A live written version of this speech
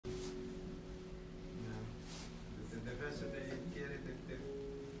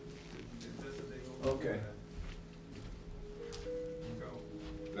Okay. Go.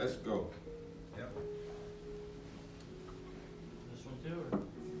 Let's go. Yep. This one too, or?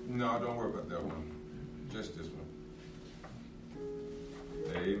 No, don't worry about that one. Just this one.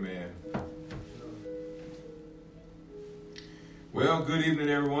 Amen. Well, good evening,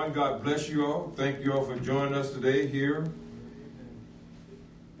 everyone. God bless you all. Thank you all for joining us today here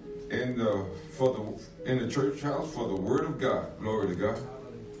in the church house for the Word of God. Glory to God.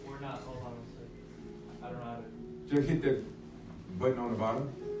 We're not. Hold on a second. I don't know how to. Just hit that button on the bottom,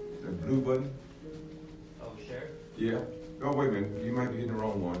 that blue button. Oh, share? Yeah. Oh, wait a minute. You might be hitting the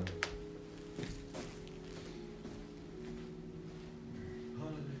wrong one.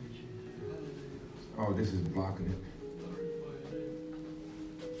 Oh, this is blocking it.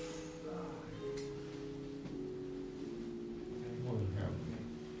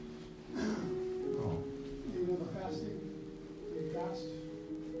 Oh. You know the fasting, you fast,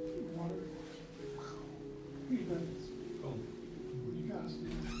 water, 3 benefits. Oh. You fast,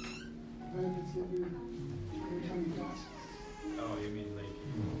 benefits that you, every time you fast. Oh, you mean like?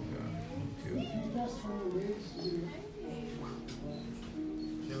 You fast 21 days, you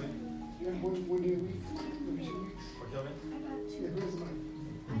Killing? have one day a week, every 2 weeks. For killing? Yeah, where's mine?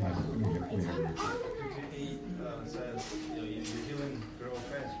 He says you're killing grow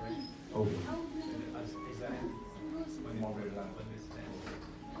fast, right? Oh. Is that when this stands?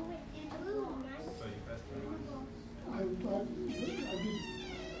 So you fast 21? I did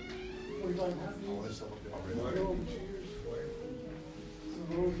 45 and a half days. I go over 2 years. So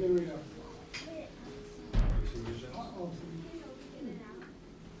we're getting ready to. Oh,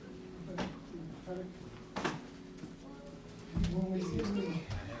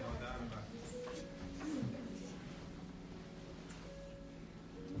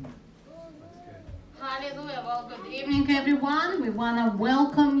 Hallelujah. Well, good evening, everyone. We want to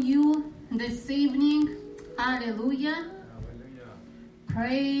welcome you this evening. Hallelujah.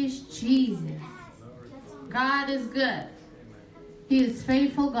 Praise Jesus. God is good. He is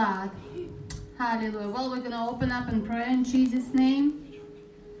faithful God. Hallelujah. Well, we're going to open up in prayer in Jesus' name.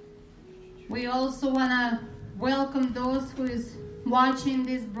 We also want to welcome those who is watching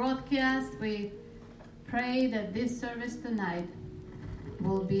this broadcast. We pray that this service tonight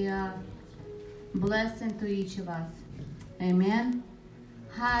will be a blessing to each of us. Amen.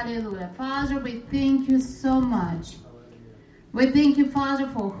 Hallelujah. Father, we thank you so much. We thank you, Father,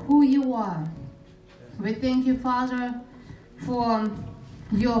 for who you are. We thank you, Father, for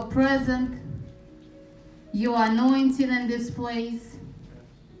your presence, your anointing in this place,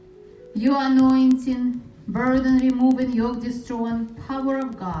 your anointing, burden removing, yoke destroying power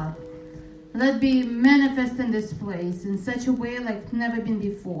of God. Let be manifest in this place in such a way like never been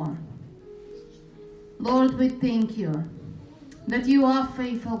before. Lord, we thank you that you are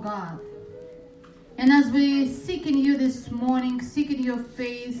faithful God. And as we seeking you this morning, seeking your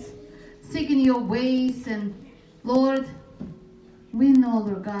face, seeking your ways, and Lord, we know,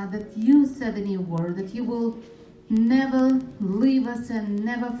 Lord God, that you said in your word that you will never leave us and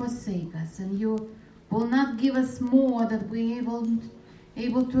never forsake us, and you will not give us more than we're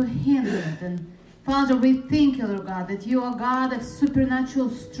able to handle it. And Father, we thank you, Lord God, that you are God of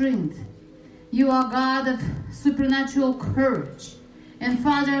supernatural strength. You are God of supernatural courage. And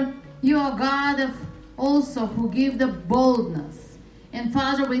Father, you are God of also who give the boldness. And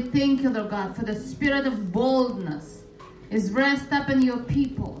Father, we thank you, Lord God, for the spirit of boldness is rest upon your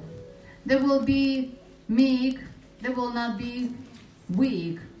people. They will be meek. They will not be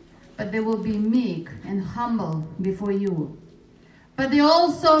weak, but they will be meek and humble before you. But they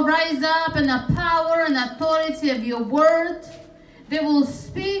also rise up in the power and authority of your word. They will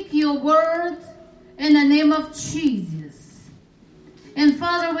speak your word in the name of Jesus. And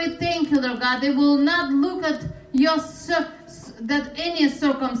Father, we thank you, Lord God. They will not look at any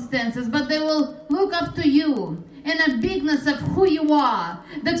circumstances, but they will look up to you in the bigness of who you are.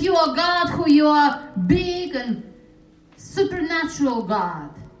 That you are God, who you are big and supernatural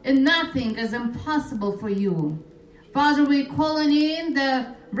God. And nothing is impossible for you. Father, we're calling in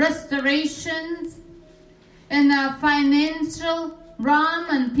the restorations in the financial realm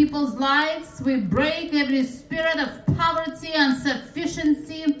and people's lives. We break every spirit of poverty and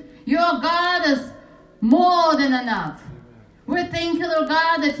insufficiency. Your God is more than enough. We thank you, Lord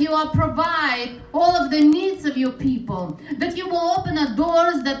God, that you will provide all of the needs of your people, that you will open the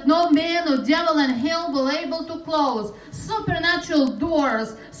doors that no man or devil in hell will able to close, supernatural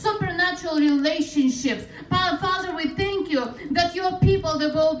doors, supernatural relationships. Father, we thank you that your people, they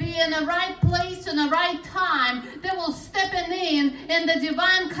will be in the right place in the right time. They will step in the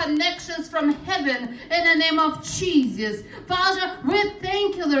divine connections from heaven in the name of Jesus. Father, we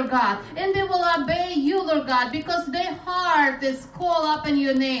thank you, Lord God, and they will obey you, Lord God, because their heart is called up in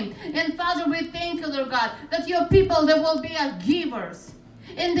your name. And Father, we thank you, Lord God, that your people, they will be givers.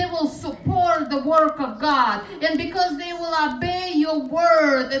 And they will support the work of God. And because they will obey your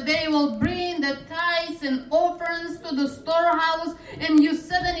word, that they will bring the tithes and offerings to the storehouse. And you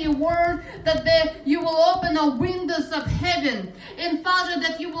said in your word that you will open the windows of heaven. And Father,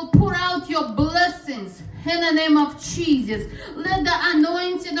 that you will pour out your blessings in the name of Jesus. Let the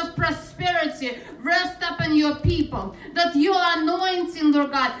anointing of prosperity rest upon your people. That your anointing,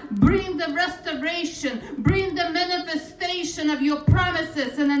 Lord God, bring the restoration, bring the manifestation of your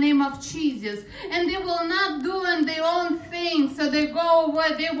promises in the name of Jesus. And they will not do in their own thing, so they go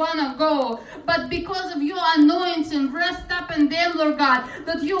where they want to go. But because of your anointing, rest upon them, Lord God,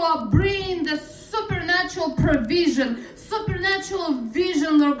 that you are bringing the supernatural provision, supernatural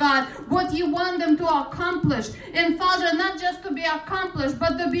vision, Lord God, what you want them to accomplish. And Father, not just to be accomplished,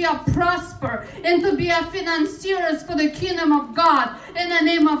 but to be a prosper and to be a financiers for the kingdom of God in the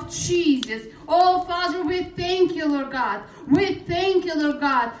name of Jesus. Oh, Father, we thank you, Lord God. We thank you, Lord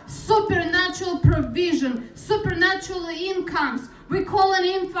God. Supernatural provision, supernatural incomes. We're calling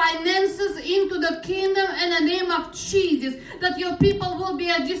in finances into the kingdom in the name of Jesus, that your people will be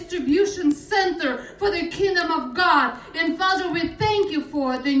a distribution center for the kingdom of God. And Father, we thank you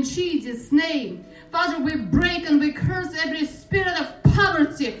for it in Jesus' name. Father, we break and we curse every spirit of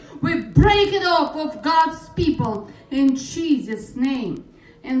poverty. We break it off of God's people in Jesus' name.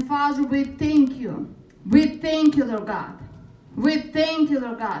 And Father, we thank you. We thank you, Lord God. We thank you,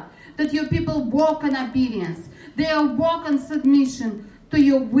 Lord God, that your people walk in obedience. They walk in submission to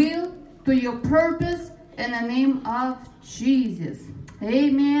your will, to your purpose, in the name of Jesus.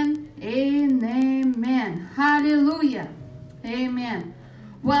 Amen and amen. Hallelujah. Amen.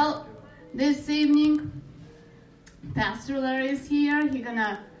 Well, this evening, Pastor Larry is here. He's going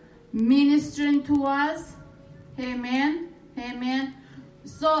to minister to us. Amen. Amen.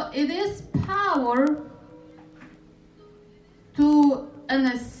 So it is power to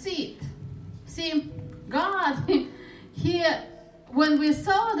a seed. See, God, here, when we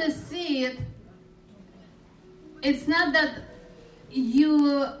sow the seed, it's not that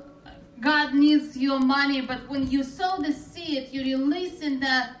God needs your money, but when you sow the seed, you're releasing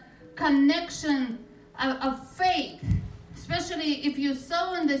the connection of faith. Especially if you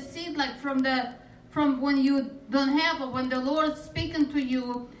sow in the seed, like from when you don't have, or when the Lord's speaking to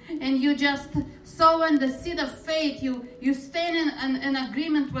you, and you just sow in the seed of faith, you stand in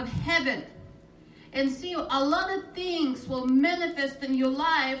agreement with heaven. And see, a lot of things will manifest in your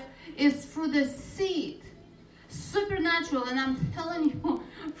life is through the seed. Supernatural, and I'm telling you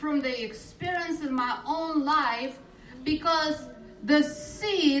from the experience in my own life, because the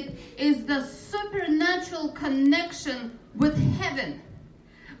seed is the supernatural connection with heaven.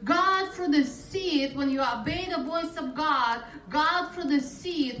 God, through the seed, when you obey the voice of God, God through the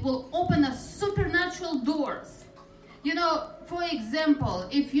seed will open a supernatural doors. You know, for example,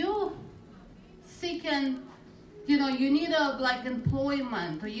 if you seeking, you need like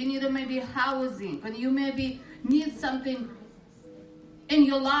employment, or you need maybe housing, and you maybe need something in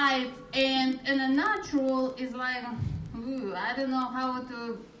your life, and a natural is like, I don't know how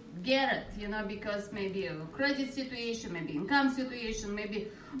to get it, because maybe a credit situation, maybe income situation, maybe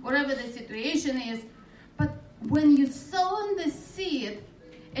whatever the situation is. But when you sow in the seed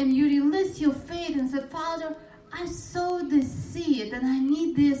and you release your faith and say, Father, I sowed this seed and I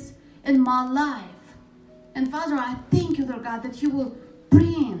need this in my life. And Father, I thank you, Lord God, that you will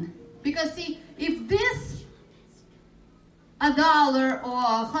bring. Because see, if this $1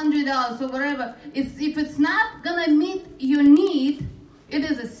 or $100 or whatever, if it's not going to meet your need, it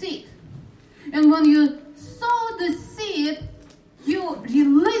is a seed. And when you sow the seed, you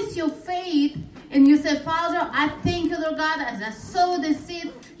release your faith and you say, Father, I thank you, Lord God, as I sow the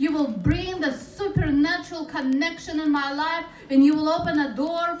seed, you will bring the supernatural connection in my life, and you will open a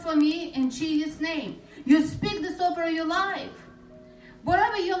door for me in Jesus' name. You speak this over your life.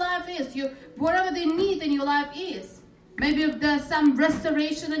 Whatever your life is, whatever the need in your life is. Maybe if there's some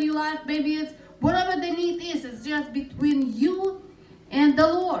restoration in your life, maybe it's whatever the need is, it's just between you and the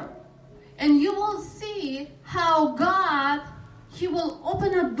Lord. And you will see how God, He will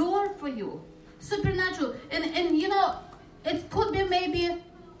open a door for you. Supernatural. And it could be maybe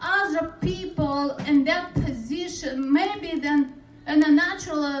other people in that position, maybe than in a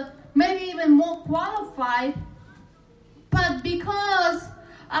natural, maybe even more qualified. But because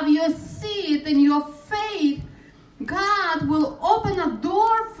of your seed and your faith, God will open a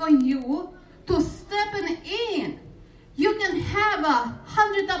door for you to step in. You can have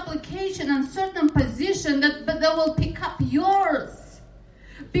 100 applications on certain position but they will pick up yours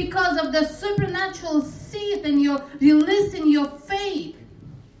because of the supernatural seed and you're releasing your faith.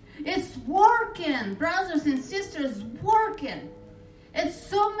 It's working, brothers and sisters, working. It's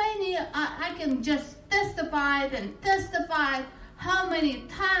so many, I can just testify how many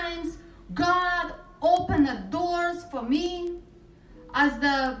times God opened the doors for me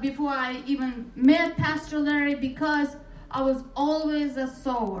before I even met Pastor Larry, because I was always a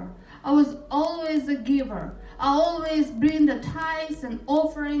sower. I was always a giver. I always bring the tithes and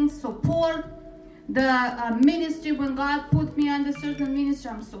offerings, support the ministry. When God put me under certain ministry,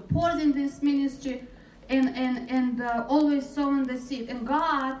 I'm supporting this ministry and always sowing the seed. And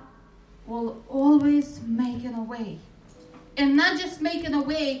God will always make a way. And not just making a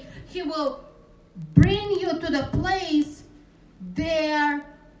way, He will bring you to the place there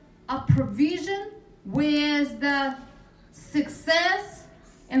a provision with the success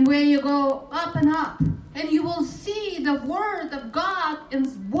and where you go up and up. And you will see the word of God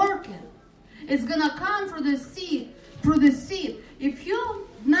is working. It's going to come through the seed. If you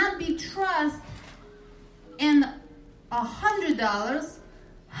not be trust in $100,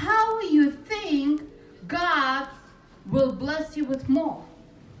 how you think God will bless you with more?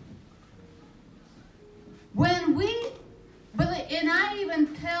 And I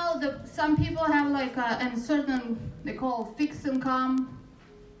even tell some people have like a certain, they call fixed income.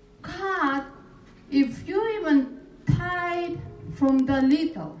 God, if you even tithe from the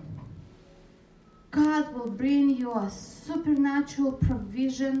little, God will bring you a supernatural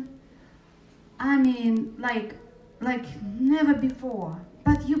provision. I mean, like never before.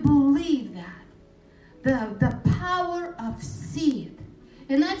 But you believe that. The power of seed.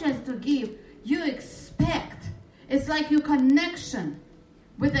 And not just to give, you expect. It's like your connection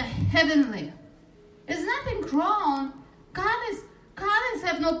with the heavenly. It's nothing wrong. God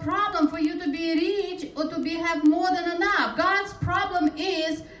have no problem for you to be rich or to have more than enough. God's problem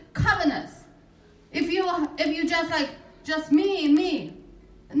is covenants. If you just me.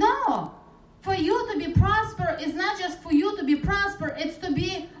 No. For you to be prosper is not just for you to be prosper, it's to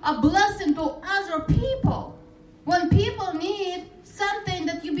be a blessing to other people. When people need something,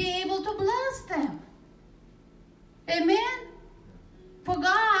 that you be able to bless them. Amen? For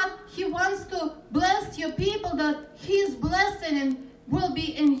God, He wants to bless your people, that His blessing will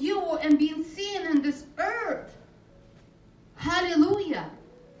be in you and being seen in this earth. Hallelujah.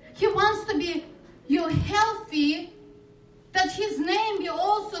 He wants to be you healthy, that His name be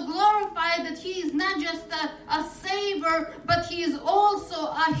also glorified, that He is not just a savior, but He is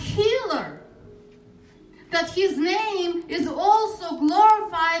also a healer. That His name is also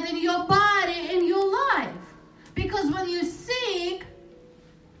glorified in your body, in your life. Because when you seek,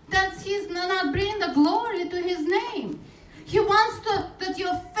 He's not bringing the glory to His name. He wants that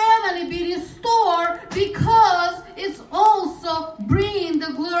your family be restored, because it's also bringing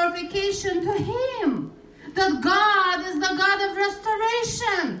the glorification to Him. That God is the God of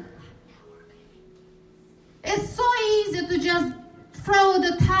restoration. It's so easy to just throw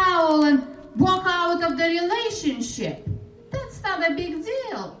the towel and walk out of the relationship. That's not a big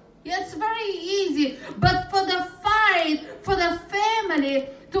deal. It's very easy. But for the fight, for the family,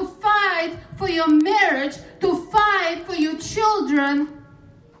 to fight for your marriage, to fight for your children,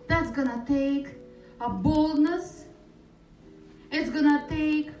 that's going to take a boldness. It's going to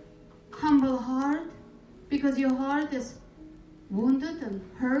take humble heart, because your heart is wounded and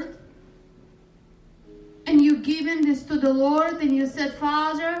hurt. And you given this to the Lord, and you said,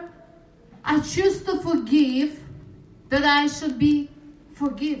 Father, I choose to forgive, that I should be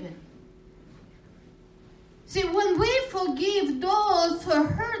forgiven. See, when we forgive those who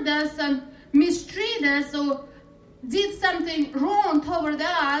hurt us and mistreat us or did something wrong toward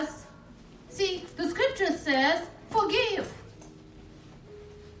us, see, the scripture says, forgive.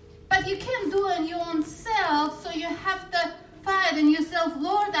 But you can't do it in your own self, so you have to fight in yourself.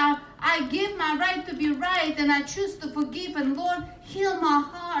 Lord, I give my right to be right, and I choose to forgive. And Lord, heal my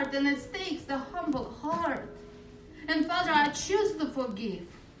heart, and it takes the humble heart. And Father, I choose to forgive.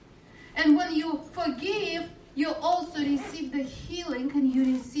 And when you forgive, you also receive the healing, and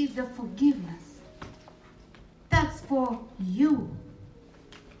you receive the forgiveness. That's for you.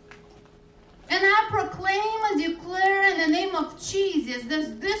 And I proclaim and declare in the name of Jesus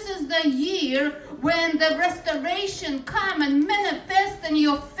that this is the year when the restoration come and manifest in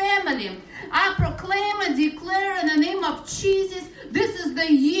your family. I proclaim and declare in the name of Jesus This is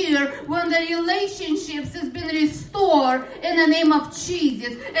the year when the relationships has been restored in the name of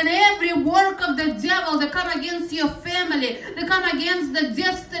Jesus. And every work of the devil that come against your family, that come against the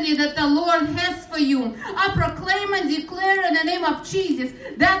destiny that the Lord has for you, I proclaim and declare in the name of Jesus,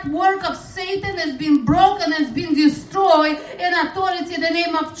 that work of Satan has been broken, has been destroyed in authority in the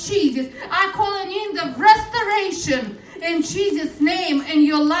name of Jesus. I call in the restoration in Jesus' name in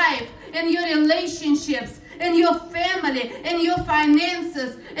your life, in your relationships, in your family, in your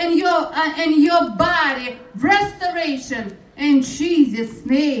finances, in your body. Restoration in Jesus'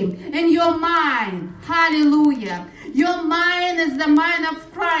 name. In your mind. Hallelujah. Your mind is the mind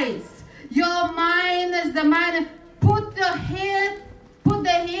of Christ. Your mind is the mind. Put the hand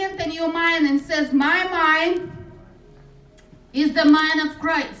in your mind and says, my mind is the mind of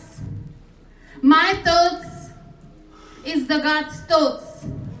Christ. My thoughts is the God's thoughts.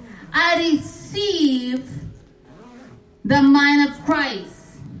 I receive the mind of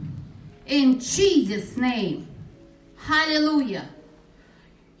Christ in Jesus' name. Hallelujah.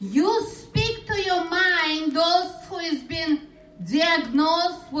 You speak to your mind, those who has been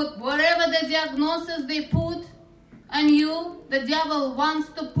diagnosed with whatever the diagnosis they put on you. The devil wants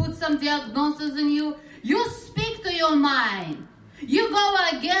to put some diagnosis in you. You speak to your mind. You go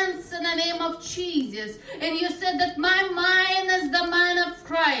against in the name of Jesus. And you said that my mind is the mind of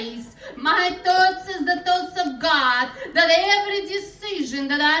Christ. My thoughts is the thoughts of God. That every decision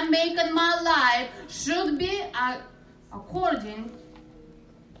that I make in my life should be according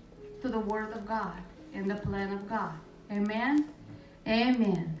to the word of God and the plan of God. Amen?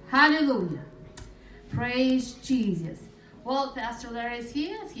 Amen. Hallelujah. Praise Jesus. Well, Pastor Larry is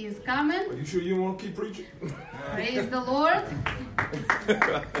here. He is coming. Are you sure you want to keep preaching? Praise the Lord.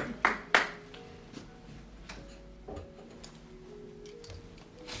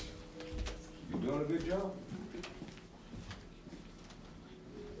 You doing a good job?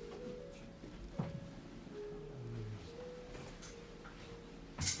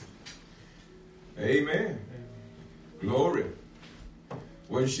 Amen. Glory.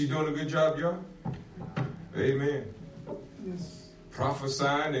 Wasn't she doing a good job, y'all? Amen. Yes.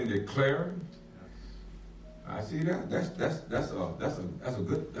 Prophesying and declaring. I see that. That's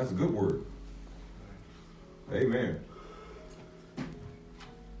a good word. Amen.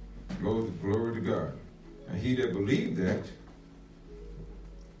 Glory to God. And he that believed that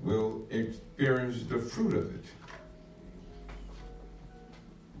will experience the fruit of it.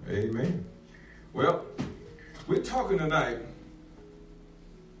 Amen. Well, we're talking tonight.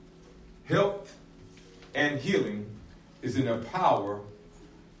 Health and healing is in the power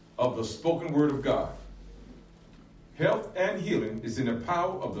of the spoken word of God. Health and healing is in the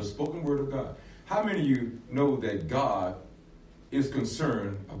power of the spoken word of God. How many of you know that God is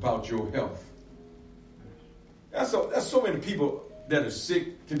concerned about your health? That's so many people that are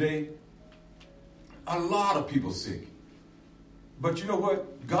sick today. A lot of people sick. But you know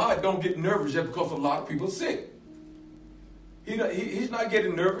what? God don't get nervous just because a lot of people are sick. He's not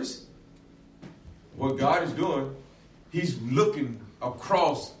getting nervous. What God is doing, he's looking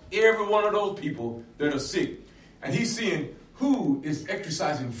across every one of those people that are sick. And he's seeing who is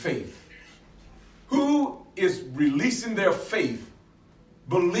exercising faith. Who is releasing their faith,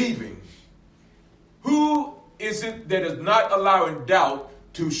 believing. Who is it that is not allowing doubt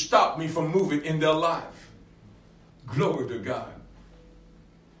to stop me from moving in their life? Glory to God.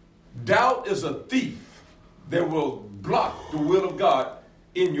 Doubt is a thief that will block the will of God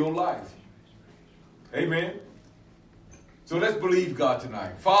in your life. Amen. So let's believe God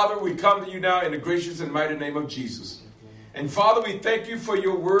tonight. Father, we come to you now in the gracious and mighty name of Jesus. And Father, we thank you for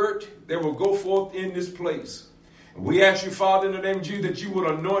your word that will go forth in this place. We ask you, Father, in the name of Jesus, that you would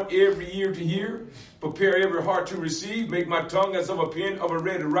anoint every ear to hear, prepare every heart to receive, make my tongue as of a pen of a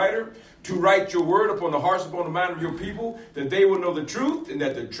ready writer, to write your word upon the hearts, upon the mind of your people, that they will know the truth, and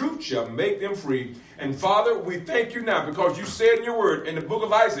that the truth shall make them free. And Father, we thank you now, because you said in your word, in the book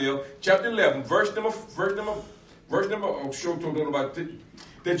of Isaiah, chapter 11, verse number,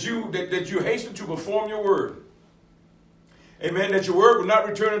 that you hasten to perform your word. Amen, that your word will not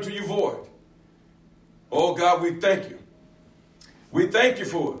return unto you void. Oh God, we thank you. We thank you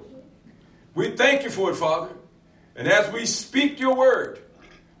for it. We thank you for it, Father. And as we speak your word,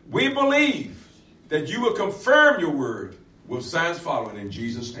 we believe that you will confirm your word with signs following in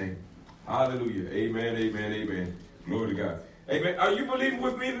Jesus' name. Hallelujah. Amen, amen, amen. Glory to God. Amen. Are you believing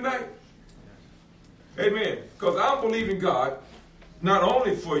with me tonight? Amen. Because I'm believing God, not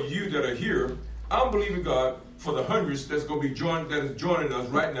only for you that are here, I'm believing God for the hundreds that is joining us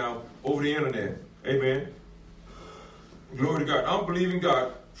right now over the internet. Amen. Glory to God. I'm believing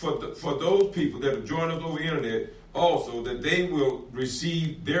God for those people that are joining us over the internet also that they will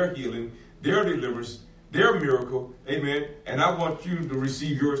receive their healing, their deliverance, their miracle. Amen. And I want you to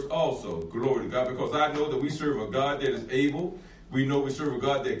receive yours also. Glory to God. Because I know that we serve a God that is able. We know we serve a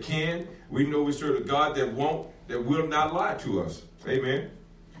God that can. We know we serve a God that won't, that will not lie to us. Amen.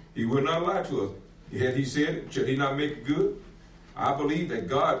 He will not lie to us. Had he said it, should he not make it good? I believe that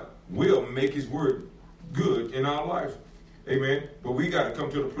God will make his word good in our life. Amen. But we got to come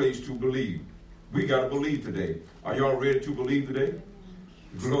to the place to believe. We got to believe today. Are y'all ready to believe today?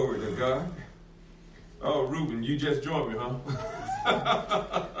 Glory to God. Oh, Reuben, you just joined me, huh?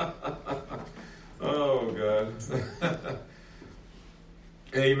 Oh, God.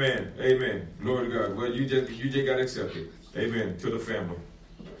 Amen. Amen. Glory to God. Well, you just got accepted. Amen. To the family.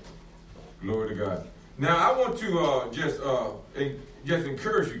 Glory to God. Now, I want to just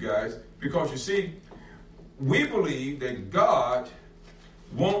encourage you guys, because you see, we believe that God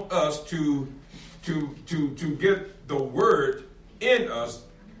wants us to get the word in us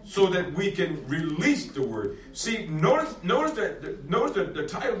so that we can release the word. See, notice the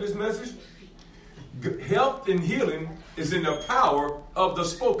title of this message. Health and healing is in the power of the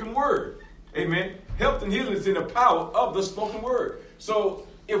spoken word. Amen. Health and healing is in the power of the spoken word. So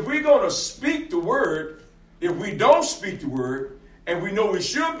if we're going to speak the word, if we don't speak the word, and we know we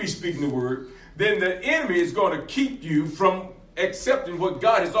should be speaking the word, then the enemy is going to keep you from accepting what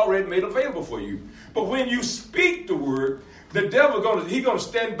God has already made available for you. But when you speak the word, the devil he's going to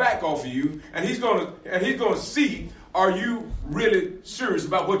stand back off of you, and he's going to see, are you really serious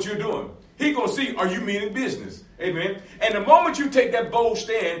about what you're doing? He's going to see, are you meaning business? Amen. And the moment you take that bold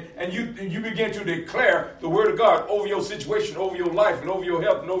stand and you begin to declare the word of God over your situation, over your life, and over your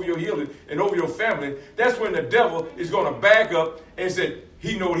health, and over your healing, and over your family, that's when the devil is going to back up and say,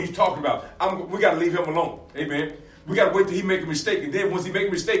 he know what he's talking about. We got to leave him alone. Amen. We got to wait till he make a mistake. And then once he make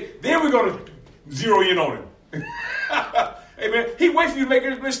a mistake, then we're going to zero in on him. Amen. He waits for you to make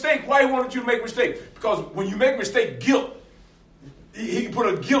a mistake. Why he wanted you to make a mistake? Because when you make a mistake, guilt, he can put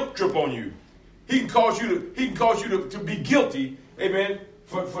a guilt trip on you. He can cause you to be guilty, amen,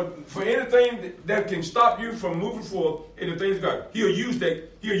 for anything that can stop you from moving forward in the things of God. He'll use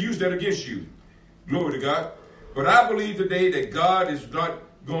that against you. Glory to God. But I believe today that God is not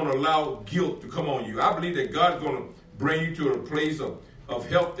going to allow guilt to come on you. I believe that God is going to bring you to a place of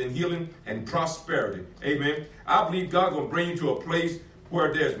health and healing and prosperity. Amen. I believe God is going to bring you to a place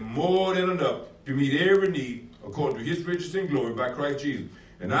where there's more than enough to meet every need according to his riches and glory by Christ Jesus.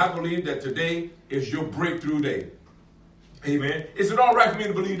 And I believe that today is your breakthrough day. Amen. Is it all right for me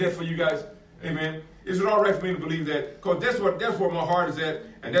to believe that for you guys? Amen. Is it all right for me to believe that? Because that's where my heart is at,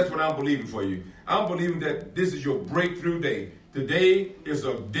 and that's what I'm believing for you. I'm believing that this is your breakthrough day. Today is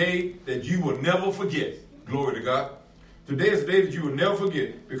a day that you will never forget. Glory to God. Today is a day that you will never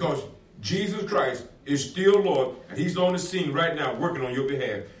forget, because Jesus Christ is still Lord, and he's on the scene right now working on your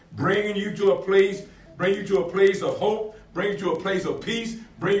behalf, bringing you to a place of hope, bring you to a place of peace,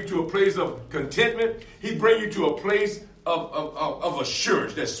 bring you to a place of contentment. He bring you to a place of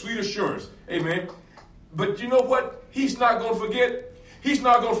assurance, that sweet assurance. Amen. But you know what? He's not going to forget. He's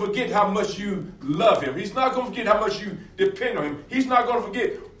not going to forget how much you love him. He's not going to forget how much you depend on him. He's not going to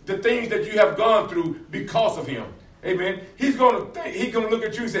forget the things that you have gone through because of him. Amen. He's going to look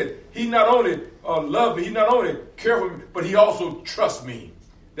at you and say, he not only loves me, he not only cares for me, but he also trusts me.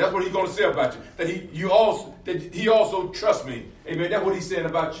 That's what he's going to say about you. That he also trusts me. Amen. That's what he's saying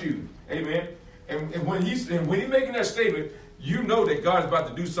about you. Amen. And when he's making that statement, you know that God's about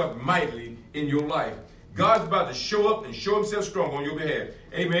to do something mightily in your life. God's about to show up and show himself strong on your behalf.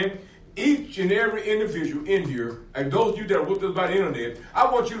 Amen. Each and every individual in here, and those of you that are with us by the internet, I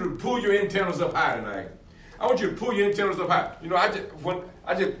want you to pull your antennas up high tonight. I want you to pull your antennas up high. You know, I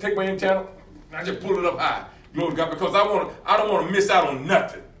just take my antenna and I just pull it up high. Glory to God, because I don't want to miss out on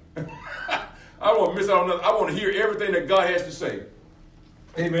nothing. I don't want to miss out on nothing. I want to hear everything that God has to say.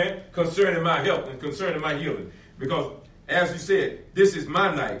 Amen. Concerning my health and concerning my healing. Because, as he said, this is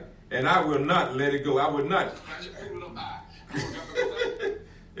my night, and I will not let it go. I will not.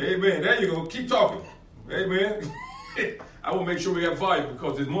 Amen. There you go. Keep talking. Amen. I will make sure we have volume,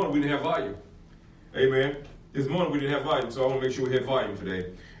 because this morning we didn't have volume. Amen. This morning we didn't have volume, so I want to make sure we have volume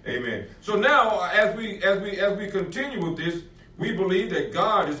today. Amen. So now, as we continue with this, we believe that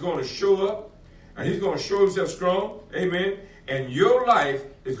God is going to show up, and he's going to show himself strong. Amen. And your life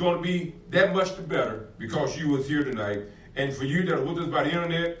is going to be that much the better because you was here tonight. And for you that are with us by the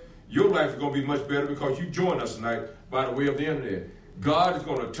internet, your life is going to be much better because you joined us tonight by the way of the internet. God is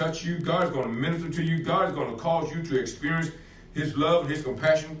going to touch you. God is going to minister to you. God is going to cause you to experience his love and his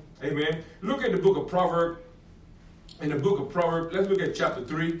compassion. Amen. Look at the book of Proverbs. In the book of Proverbs, let's look at chapter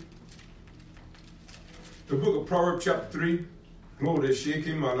 3. the book of Proverbs chapter 3. Glory to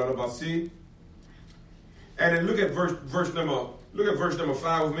Shekim Alalabasi. And then look at verse number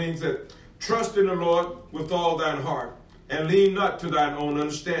 5 with me. It said, trust in the Lord with all thine heart, and lean not to thine own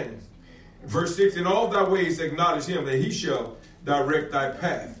understanding. Verse 6, in all thy ways acknowledge him, that he shall direct thy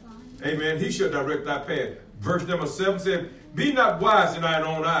path. Amen. He shall direct thy path. Verse number 7 said, be not wise in thine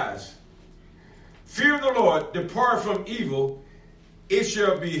own eyes. Fear the Lord, depart from evil. It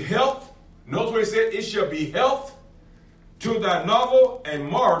shall be health. Notice what he said, it shall be health to thy navel and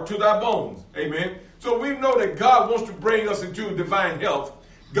marrow to thy bones. Amen. So we know that God wants to bring us into divine health.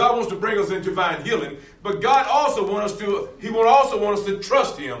 God wants to bring us into divine healing. But God also wants us to, he will also want us to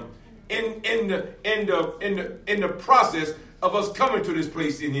trust him in the process of us coming to this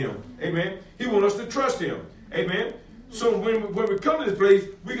place in him. Amen. He wants us to trust him. Amen. So when we come to this place,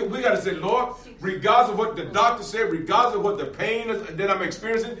 we got to say, Lord, regardless of what the doctor said, regardless of what the pain is that I'm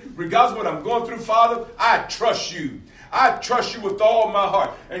experiencing, regardless of what I'm going through, Father, I trust you. I trust you with all my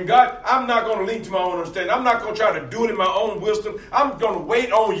heart. And God, I'm not going to lean to my own understanding. I'm not going to try to do it in my own wisdom. I'm going to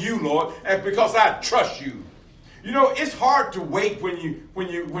wait on you, Lord, and because I trust you. You know, it's hard to wait when you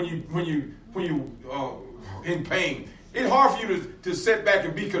in pain. It's hard for you to sit back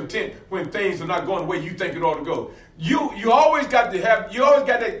and be content when things are not going the way you think it ought to go. You always got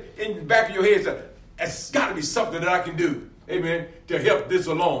that in the back of your head. That it's got to be something that I can do, amen, to help this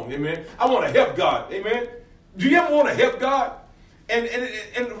along, amen. I want to help God, amen. Do you ever want to help God? And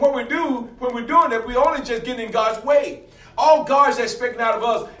what we do when we're doing that, we only just get in God's way. All God's expecting out of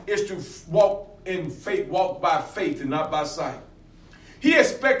us is to walk in faith, walk by faith and not by sight. He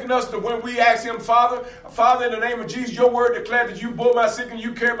expecting us to, when we ask him, Father, in the name of Jesus, your word declared that you bore my sickness,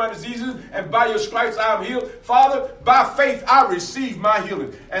 you carried my diseases, and by your stripes I am healed. Father, by faith I receive my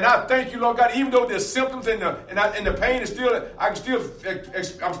healing. And I thank you, Lord God, even though there's symptoms and the pain is still, I'm still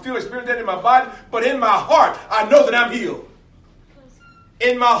experiencing that in my body, but in my heart, I know that I'm healed.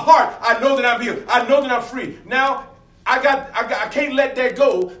 In my heart, I know that I'm healed. I know that I'm free. Now, I can't let that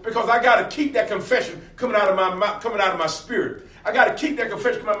go because I got to keep that confession coming out of my spirit. I got to keep that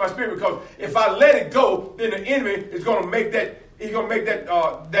confession coming out of my spirit because if I let it go, then the enemy is going to make that. He's going to make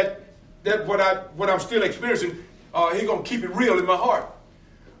that what I'm still experiencing. He's going to keep it real in my heart.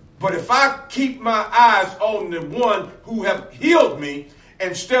 But if I keep my eyes on the one who have healed me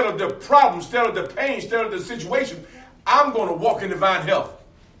instead of the problem, instead of the pain, instead of the situation, I'm going to walk in divine health.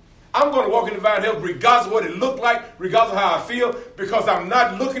 I'm going to walk in divine health regardless of what it looked like, regardless of how I feel, because I'm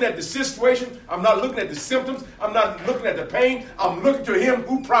not looking at the situation. I'm not looking at the symptoms. I'm not looking at the pain. I'm looking to him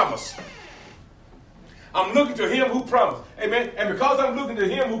who promised. I'm looking to him who promised. Amen. And because I'm looking to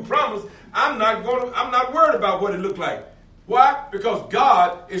him who promised, I'm not worried about what it looked like. Why? Because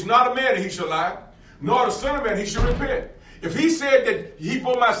God is not a man that he shall lie, nor the son of man he shall repent. If he said that he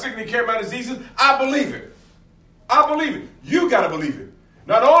bore my sickness and carried my diseases, I believe it. I believe it. You got to believe it.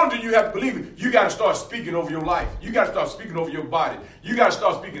 Not only do you have to believe it, you got to start speaking over your life. You got to start speaking over your body. You got to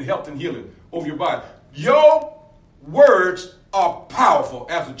start speaking health and healing over your body. Your words are powerful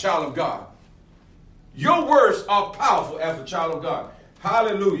as a child of God. Your words are powerful as a child of God.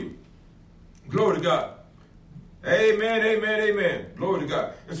 Hallelujah. Glory to God. Amen, amen, amen. Glory to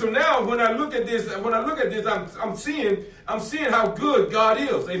God. And so now when I look at this, I'm seeing how good God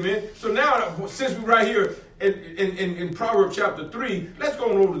is. Amen. So now since we're right here in Proverbs chapter 3, let's go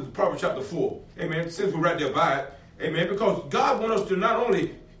on over to Proverbs chapter 4. Amen. Since we're right there by it. Amen. Because God wants us to not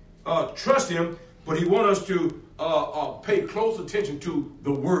only trust him, but he wants us to pay close attention to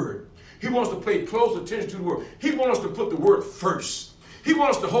the word. He wants to pay close attention to the word. He wants us to put the word first. He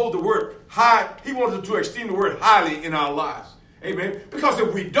wants us to hold the word high. He wants us to esteem the word highly in our lives. Amen. Because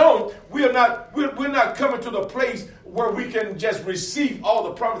if we don't, we're not coming to the place where we can just receive all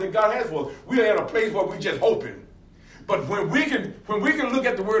the promise that God has for us. We are in a place where we're just hoping. But when we can look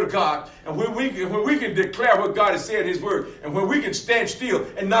at the word of God, and when we can declare what God has said in his word, and when we can stand still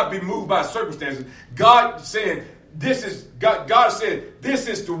and not be moved by circumstances, God said, this is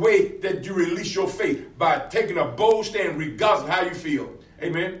the way that you release your faith, by taking a bold stand regardless of how you feel.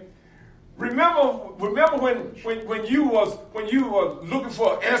 Amen. Remember when you were looking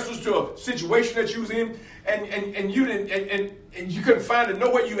for answers to a situation that you was in, and you couldn't find it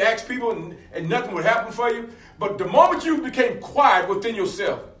nowhere. You asked people and nothing would happen for you. But the moment you became quiet within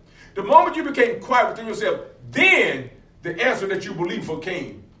yourself, then the answer that you believed for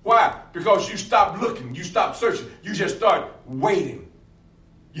came. Why? Because you stopped looking, you stopped searching, you just start waiting.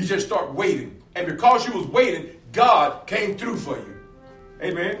 You just start waiting. And because you was waiting, God came through for you.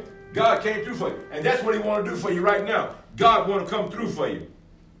 Amen. God came through for you. And that's what he want to do for you right now. God want to come through for you.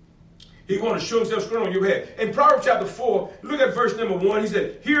 He want to show himself strong on your behalf. In Proverbs chapter 4, look at verse number 1. He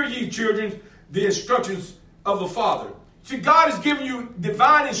said, hear ye children the instructions of the Father. See, God is giving you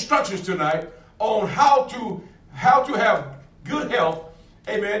divine instructions tonight on how to have good health,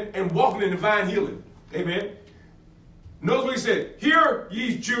 amen, and walking in divine healing, amen. Notice what he said, hear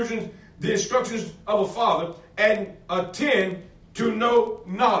ye children the instructions of a father, and attend to know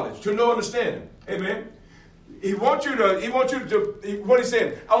knowledge, to know understanding, amen. What he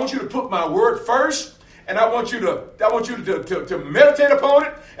said, I want you to put my word first, and I want you to meditate upon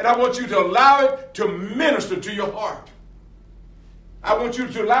it, and I want you to allow it to minister to your heart. I want you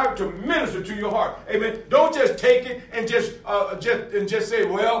to allow it to minister to your heart. Amen. Don't just take it and just say,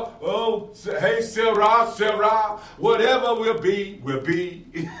 well, oh, hey, Sarah, whatever will be, will be.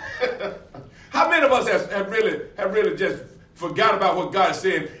 How many of us have really just forgot about what God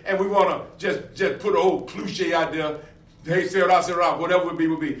said, and we want to just put an old cliche out there, hey, Sarah, whatever will be,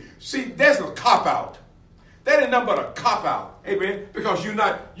 will be. See, that's a cop-out. That ain't nothing but a cop-out. Amen. Because you're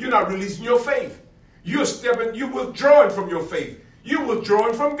not releasing your faith. You're withdrawing from your faith. You're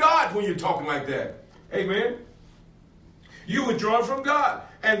withdrawing from God when you're talking like that. Amen. You're withdrawing from God.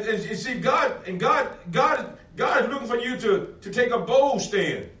 And you see, God is looking for you to take a bold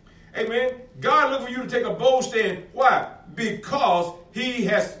stand. Amen. God is looking for you to take a bold stand. Why? Because he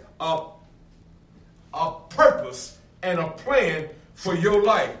has a purpose and a plan for your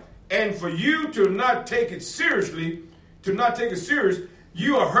life. And for you to not take it seriously,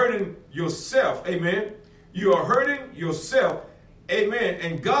 you are hurting yourself. Amen. You are hurting yourself. Amen.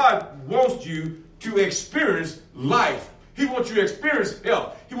 And God wants you to experience life. He wants you to experience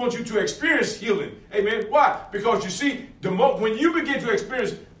health. He wants you to experience healing. Amen. Why? Because you see, when you begin to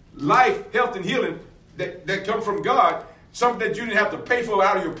experience life, health, and healing that come from God, something that you didn't have to pay for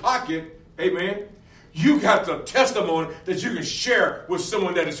out of your pocket, amen, you got the testimony that you can share with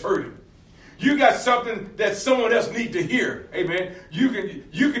someone that is hurting. You got something that someone else needs to hear. Amen. You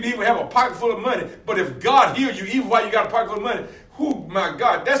can even have a pocket full of money, but if God healed you, even while you got a pocket full of money, my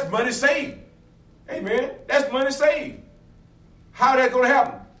God, that's money saved. Amen. That's money saved. How that going to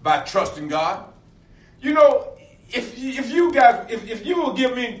happen? By trusting God. You know, if you will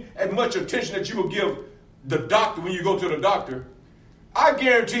give me as much attention that you will give the doctor when you go to the doctor, I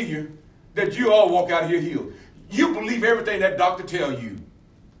guarantee you that you all walk out of here healed. You believe everything that doctor tells you.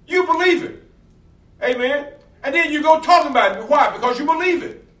 You believe it. Amen. And then you go talking about it. Why? Because you believe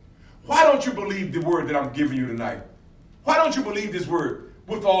it. Why don't you believe the word that I'm giving you tonight? Why don't you believe this word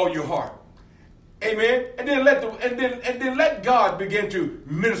with all your heart? Amen. And then let God begin to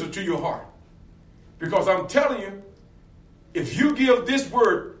minister to your heart. Because I'm telling you, if you give this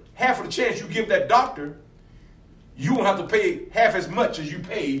word half of the chance you give that doctor, you won't have to pay half as much as you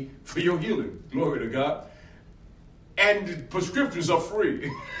paid for your healing. Glory to God. And the prescriptions are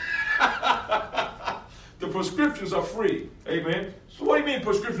free. The prescriptions are free. Amen. So what do you mean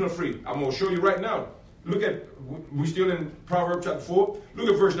prescriptions are free? I'm going to show you right now. We're still in Proverbs chapter 4. Look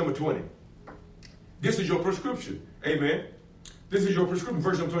at verse number 20. This is your prescription. Amen. This is your prescription.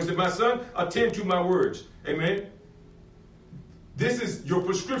 Verse number 20 says, my son, attend to my words. Amen. This is your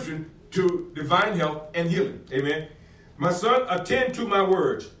prescription to divine health and healing. Amen. My son, attend to my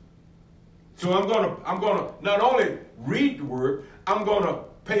words. So I'm gonna not only read the word, I'm gonna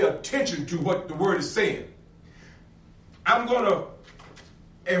pay attention to what the word is saying. And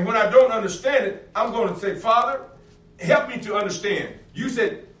when I don't understand it, I'm gonna say, Father, help me to understand. You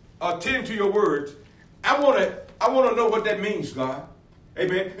said, attend to your words. I wanna know what that means, God.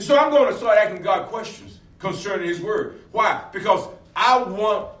 Amen. So I'm gonna start asking God questions concerning his word. Why? Because I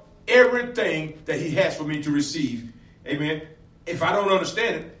want everything that he has for me to receive. Amen. If I don't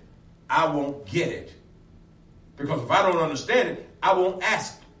understand it, I won't get it. Because if I don't understand it, I won't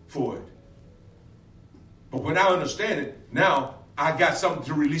ask for it. But when I understand it, now I got something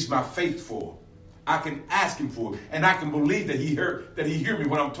to release my faith for. I can ask him for it, and I can believe that he hear me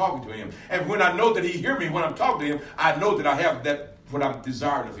when I'm talking to him. And when I know that he hear me when I'm talking to him, I know that I have that what I'm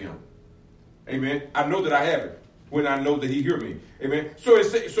desiring of him. Amen. I know that I have it when I know that he hear me. Amen. So it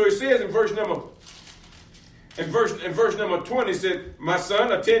says in verse number 20, it said, my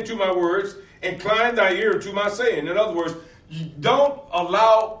son, attend to my words, incline thy ear to my saying. In other words,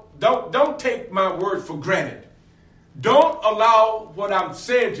 don't take my word for granted. Don't allow what I'm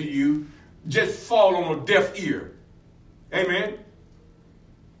saying to you just fall on a deaf ear. Amen.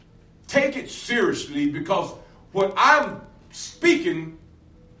 Take it seriously, because what I'm speaking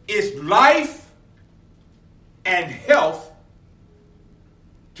is life and health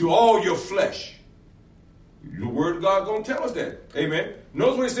to all your flesh. The word of God going to tell us that. Amen.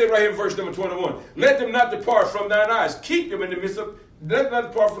 Notice what he said right here in verse number 21. Let them not depart from thine eyes. Keep them in the midst of, let them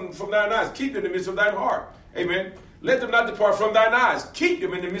not depart from thine eyes. Keep them in the midst of thine heart. Amen. Let them not depart from thine eyes. Keep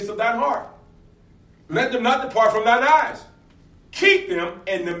them in the midst of thine heart. Let them not depart from thine eyes. Keep them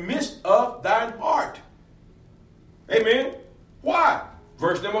in the midst of thine heart. Amen. Why?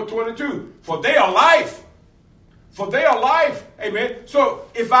 Verse number 22. For they are life. For they are life. Amen. So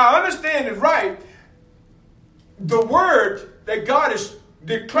if I understand it right, the word that God is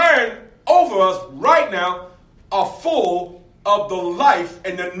declaring over us right now are full of the life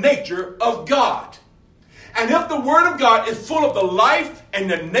and the nature of God. And if the word of God is full of the life and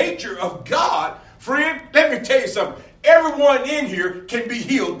the nature of God, friend, let me tell you something. Everyone in here can be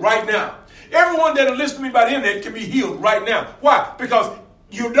healed right now. Everyone that will listen to me by the internet can be healed right now. Why? Because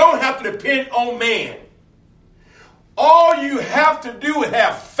you don't have to depend on man. All you have to do is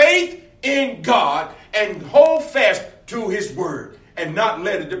have faith in God and hold fast to his word and not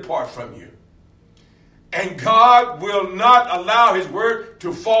let it depart from you. And God will not allow his word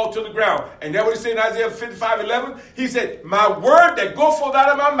to fall to the ground. And that's what he said in Isaiah 55:11. He said, my word that go forth out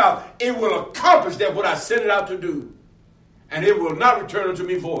of my mouth, it will accomplish that what I sent it out to do. And it will not return unto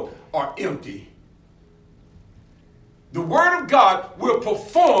me void or empty. The word of God will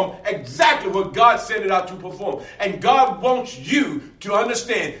perform exactly what God sent it out to perform. And God wants you to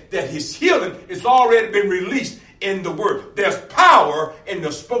understand that his healing has already been released in the word. There's power in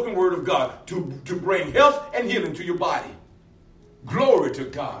the spoken word of God to bring health and healing to your body. Glory to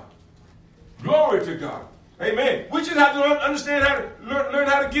God. Glory to God. Amen. We just have to understand how to learn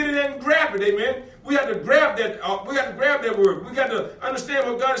how to get it and grab it. Amen. We have to grab that. We got to grab that word. We got to understand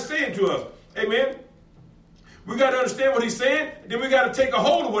what God is saying to us. Amen. We got to understand what he's saying. Then we got to take a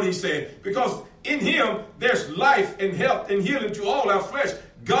hold of what he's saying, because in him there's life and health and healing to all our flesh.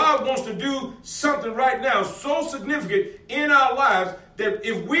 God wants to do something right now so significant in our lives that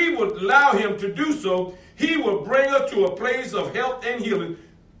if we would allow him to do so, he will bring us to a place of health and healing.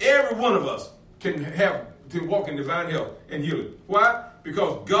 Every one of us can walk in divine health and healing. Why?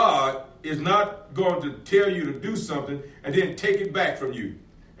 Because God is not going to tell you to do something and then take it back from you.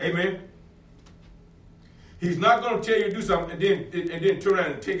 Amen. He's not going to tell you to do something and then turn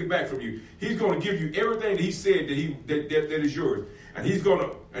around and take it back from you. He's going to give you everything that he said that is yours. And he's going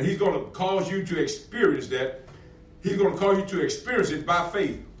to cause you to experience that. He's going to cause you to experience it by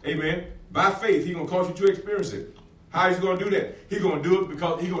faith. Amen. By faith, he's going to cause you to experience it. How is he going to do that? He's going to do it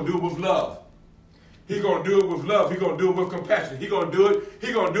because he's going to do it with love. He's going to do it with love. He's going to do it with compassion. He's going to do it.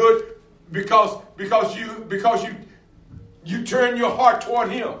 He's going to do it because you turn your heart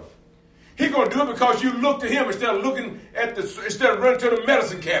toward him. He's going to do it because you look to him instead of running to the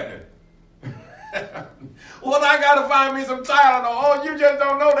medicine cabinet. Well, I got to find me some Tylenol. Oh, you just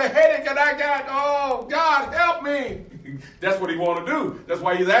don't know the headache that I got. Oh, God, help me. That's what he want to do. That's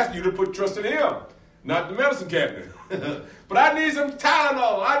why he's asking you to put trust in him, not the medicine cabinet. But I need some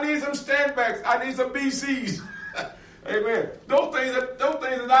Tylenol. I need some Stanbacks. I need some BCs. Amen. Those things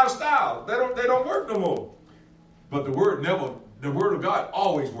are out of style. They don't work no more. But the word of God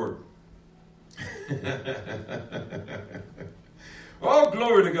always works. Oh,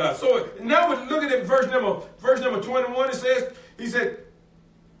 glory to God. So now we're looking at verse number 21. He said,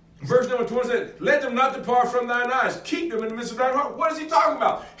 verse number 20 said, let them not depart from thine eyes. Keep them in the midst of thine heart. What is he talking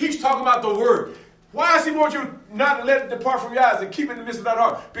about? He's talking about the word. Why does he want you not to let it depart from your eyes and keep it in the midst of thine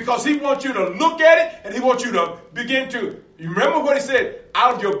heart? Because he wants you to look at it and he wants you to begin to, you remember what he said?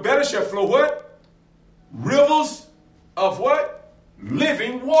 Out of your belly shall flow what? Rivers of what?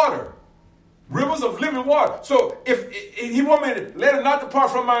 Living water. Rivers of living water. So if he want me to let it not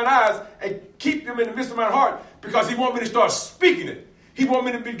depart from mine eyes and keep them in the midst of my heart, because he want me to start speaking it. He want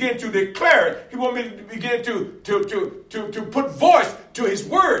me to begin to declare it. He want me to begin to put voice to his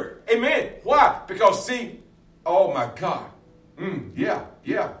word. Amen. Why? Because see, oh my God. Yeah.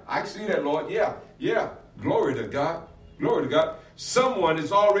 I see that, Lord. Yeah. Glory to God. Glory to God. Someone is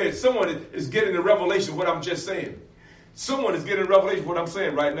getting the revelation of what I'm just saying. Someone is getting a revelation of what I'm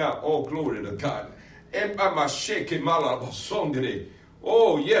saying right now. Oh, glory to God.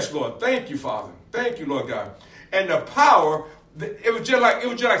 Oh, yes, Lord. Thank you, Father. Thank you, Lord God. And the power, it was just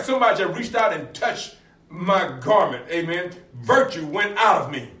like somebody just reached out and touched my garment. Amen. Virtue went out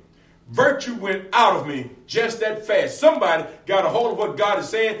of me. Virtue went out of me just that fast. Somebody got a hold of what God is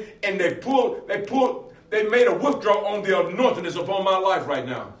saying, and they made a withdrawal on the anointing that's upon my life right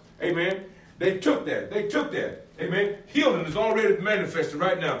now. Amen. They took that. Amen. Healing is already manifested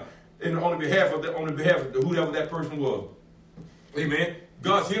right now on behalf of whoever that person was. Amen.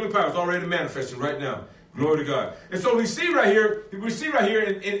 God's healing power is already manifesting right now. Glory to God. And so we see right here, and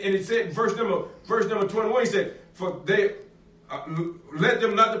it said in verse number 21, he said, for they let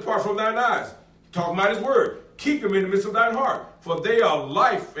them not depart from thine eyes. Talking about his word. Keep them in the midst of thine heart. For they are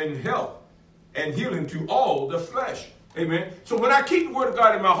life and health and healing to all the flesh. Amen. So when I keep the word of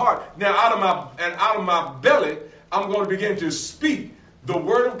God in my heart, now out of my belly, I'm going to begin to speak the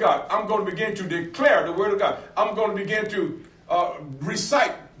word of God. I'm going to begin to declare the word of God. I'm going to begin to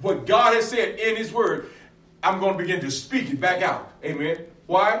recite what God has said in his word. I'm going to begin to speak it back out. Amen.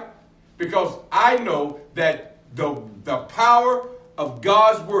 Why? Because I know that the power of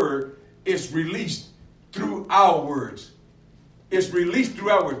God's word is released through our words. It's released through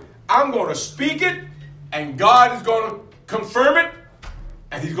our words. I'm going to speak it, and God is going to confirm it,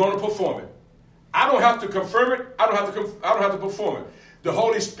 and he's going to perform it. I don't have to confirm it. I don't have to perform it. The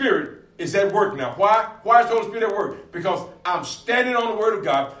Holy Spirit is at work now. Why? Why is the Holy Spirit at work? Because I'm standing on the word of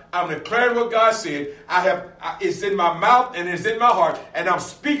God. I'm declaring what God said. It's in my mouth and it's in my heart, and I'm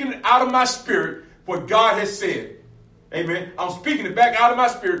speaking out of my spirit what God has said. Amen. I'm speaking it back out of my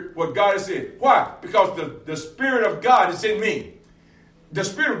spirit what God has said. Why? Because the Spirit of God is in me. The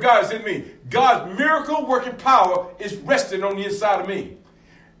Spirit of God is in me. God's miracle working power is resting on the inside of me.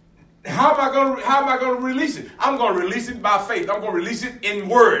 How am I going to release it? I'm going to release it by faith. I'm going to release it in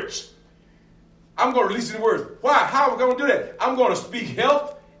words. I'm going to release it in words. Why? How am I going to do that? I'm going to speak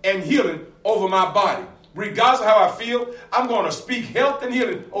health and healing over my body. Regardless of how I feel, I'm going to speak health and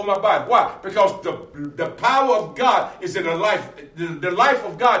healing over my body. Why? Because the power of God is in the life. The life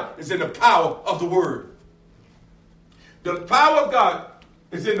of God is in the power of the word. The power of God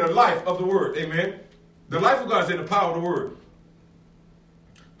is in the life of the word. Amen. The life of God is in the power of the word.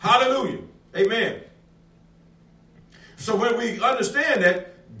 Hallelujah. Amen. So when we understand that,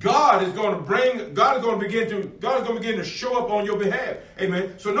 God is going to begin to show up on your behalf.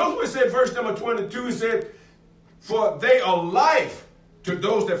 Amen. So notice what it said, verse number 22, it said, for they are life to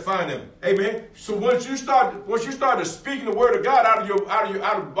those that find them. Amen. So once you start speaking the word of God out of your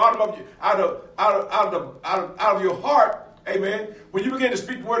heart, amen. When you begin to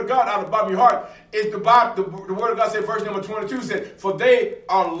speak the word of God out of the bottom of your heart, the word of God said, verse number 22 said, for they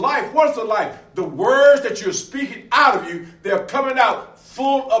are life. What's the life? The words that you're speaking out of you, they're coming out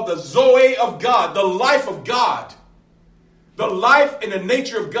full of the Zoe of God, the life of God. The life and the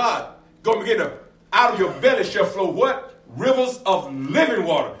nature of God. Going to begin to, out of your belly shall flow what? Rivers of living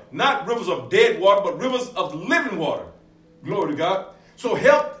water. Not rivers of dead water, but rivers of living water. Glory to God. So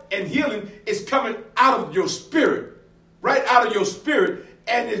health and healing is coming out of your spirit. Right out of your spirit.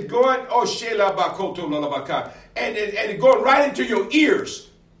 And it's going, and it's going right into your ears.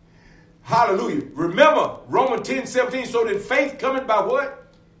 Hallelujah. Remember, Romans 10:17, so that faith cometh by what?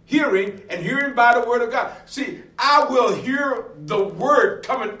 Hearing, and hearing by the word of God. See, I will hear the word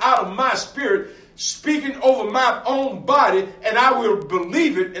coming out of my spirit, speaking over my own body, and I will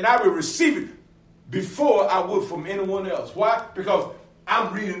believe it, and I will receive it before I would from anyone else. Why? Because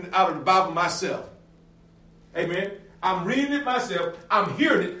I'm reading out of the Bible myself. Amen. I'm reading it myself. I'm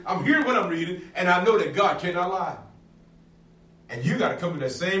hearing it. I'm hearing what I'm reading, and I know that God cannot lie. And you got to come to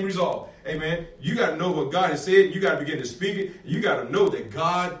that same resolve. Amen. You got to know what God has said. You got to begin to speak it. You got to know that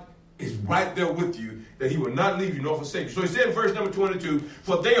God is right there with you, that he will not leave you nor forsake you. So he said in verse number 22,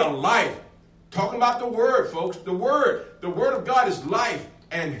 for they are life. Talking about the word, folks. The word of God is life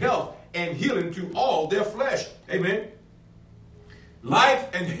and health and healing to all their flesh. Amen. Life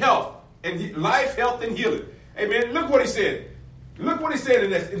and health. Life, health, and healing. Amen. Look what he said. Look what he said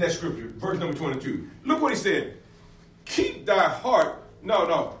in that scripture, verse number 22. Look what he said. Keep thy heart.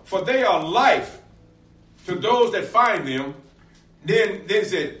 No. For they are life to those that find them. Then it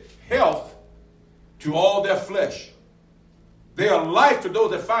said health to all their flesh. They are life to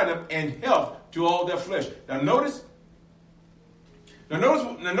those that find them and health to all their flesh. Now notice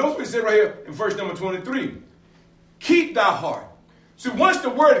what it said right here in verse number 23. Keep thy heart. See, once the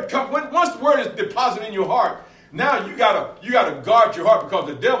word is deposited in your heart, now you gotta guard your heart, because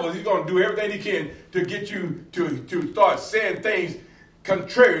the devil, he's going to do everything he can to get you to start saying things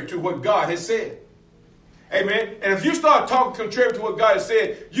contrary to what God has said. Amen. And if you start talking contrary to what God has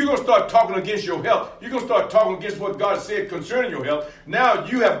said, you're going to start talking against your health. You're going to start talking against what God said concerning your health. Now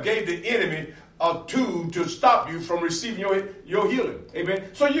you have gave the enemy a tool to stop you from receiving your healing.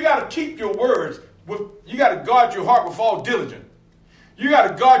 Amen. So you got to keep your words. You got to guard your heart with all diligence. You got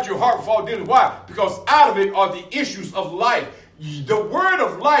to guard your heart with all diligence. Why? Because out of it are the issues of life. The word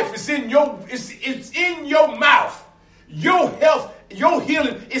of life is in it's in your mouth. Your health, your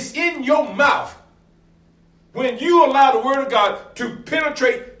healing is in your mouth. When you allow the word of God to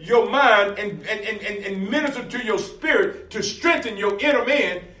penetrate your mind and minister to your spirit, to strengthen your inner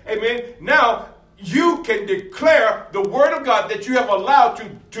man, amen, now you can declare the word of God that you have allowed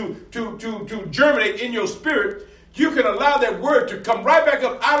to germinate in your spirit. You can allow that word to come right back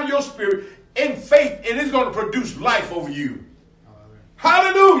up out of your spirit in faith, and it's going to produce life over you.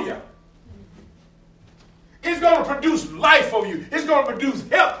 Hallelujah. It's going to produce life over you. It's going to produce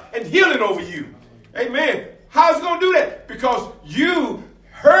health and healing over you. Amen. How's it going to do that? Because you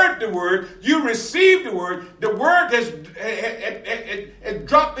heard the word, you received the word has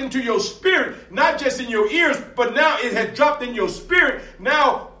dropped into your spirit, not just in your ears, but now it has dropped in your spirit.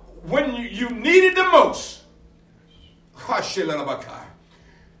 Now, when you need it the most,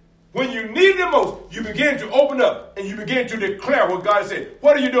 when you need it the most, you begin to open up and you begin to declare what God said.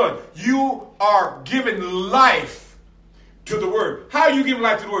 What are you doing? You are giving life to the word. How are you giving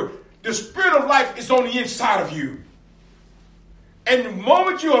life to the word? The spirit of life is on the inside of you. And the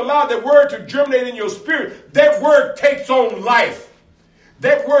moment you allow that word to germinate in your spirit, that word takes on life.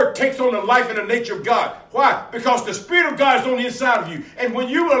 That word takes on the life and the nature of God. Why? Because the Spirit of God is on the inside of you. And when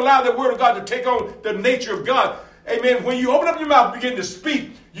you allow the word of God to take on the nature of God, amen, when you open up your mouth and begin to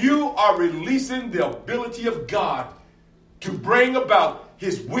speak, you are releasing the ability of God to bring about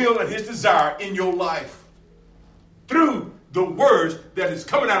his will and his desire in your life through the words that is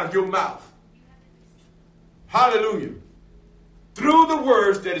coming out of your mouth. Hallelujah. Through the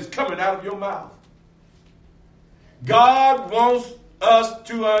words that is coming out of your mouth. God wants us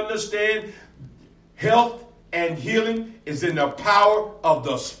to understand health and healing is in the power of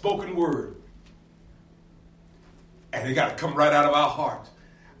the spoken word. And it got to come right out of our heart.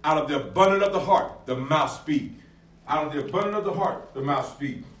 Out of the abundance of the heart, the mouth speaks. Out of the abundance of the heart, the mouth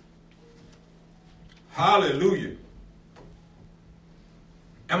speaks. Hallelujah.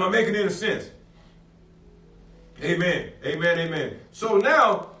 Am I making any sense? Amen. Amen. Amen. So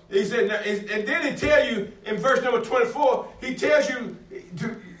now, he said, and then he tell you in verse number 24, he tells you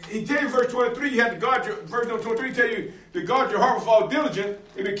verse 23, you have to guard your, verse number 23 he tell you to guard your heart with all diligence,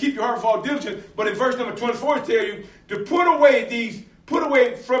 and to keep your heart with all diligence. But in verse number 24, he tell you to put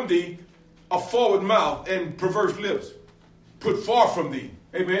away from thee a forward mouth and perverse lips. Put far from thee.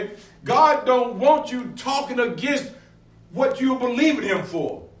 Amen. God don't want you talking against what you believe in him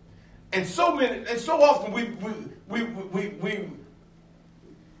for. And so often we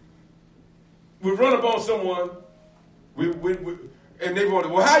run upon someone, and they want to,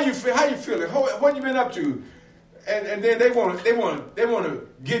 well, how you feeling? What you been up to? And then they want to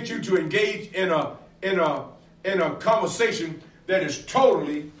get you to engage in a conversation that is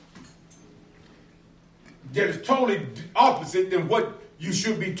totally opposite than what you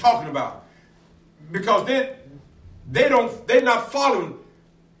should be talking about, because they're not following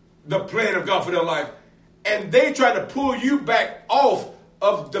the plan of God for their life, and they try to pull you back off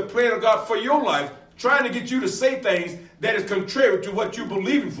of the plan of God for your life, trying to get you to say things that is contrary to what you're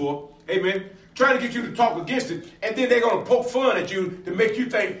believing for. Amen. Trying to get you to talk against it, and then they're going to poke fun at you to make you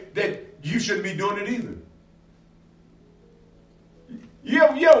think that you shouldn't be doing it either. You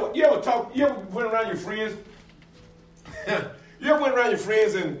ever went around your friends? You ever went around your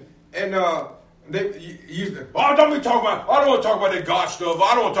friends and I don't want to talk about that God stuff.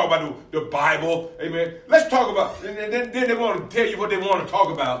 I don't want to talk about the Bible. Amen. Let's talk about, and then they want to tell you what they want to talk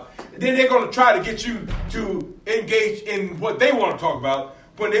about. Then they're going to try to get you to engage in what they want to talk about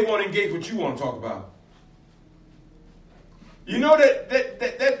when they want to engage what you want to talk about. You know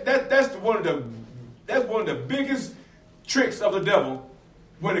that's one of the biggest tricks of the devil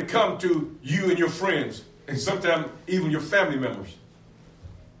when it comes to you and your friends, and sometimes even your family members.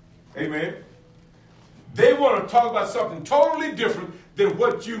 Amen. They want to talk about something totally different than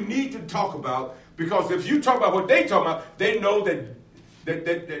what you need to talk about, because if you talk about what they talk about, they know that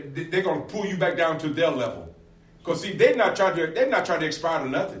they're going to pull you back down to their level. Because see, they're not trying to expire to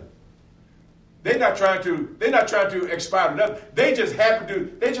nothing. They're not trying to expire to nothing. They just happy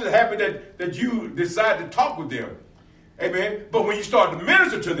that you decide to talk with them. Amen. But when you start to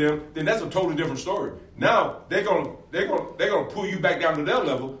minister to them, then that's a totally different story. Now they're gonna pull you back down to their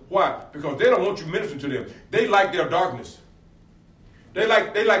level. Why? Because they don't want you ministering to them. They like their darkness. They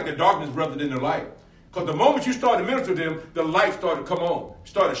like the darkness rather than the light. Because the moment you start to minister to them, the light started to come on,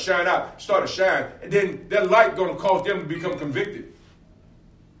 start to shine out, start to shine, and then that light going to cause them to become convicted.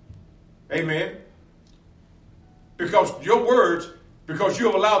 Amen. Because your words, because you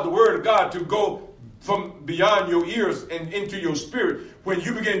have allowed the word of God to go from beyond your ears and into your spirit, when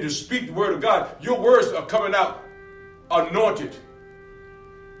you begin to speak the word of God, your words are coming out anointed.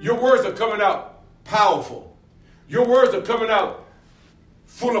 Your words are coming out powerful. Your words are coming out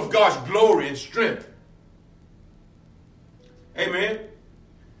full of God's glory and strength. Amen.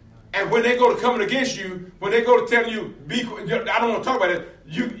 And when they go to coming against you, when they go to telling you, I don't want to talk about it.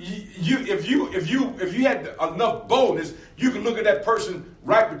 If you had enough boldness, you can look at that person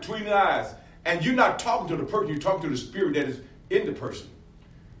right between the eyes. And you're not talking to the person, you're talking to the spirit that is in the person.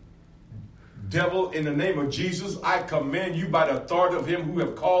 Devil, in the name of Jesus, I command you by the authority of him who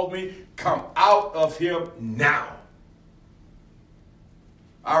have called me, come out of him now.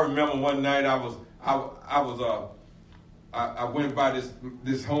 I remember one night I went by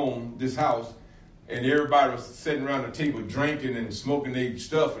this house, and everybody was sitting around the table drinking and smoking their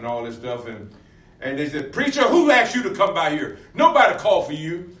stuff and all this stuff. And they said, "Preacher, who asked you to come by here? Nobody called for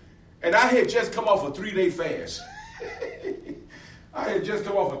you." And I had just come off a 3-day fast.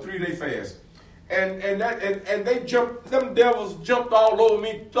 And they jumped, them devils jumped all over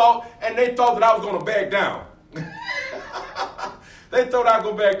me, and they thought that I was going to back down. They thought I'd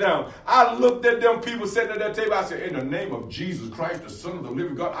go back down. I looked at them people sitting at that table. I said, in the name of Jesus Christ, the Son of the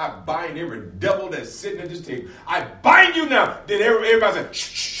living God, I bind every devil that's sitting at this table. I bind you now. Then everybody said,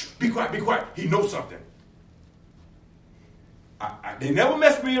 shh, shh, be quiet, be quiet. He knows something. They never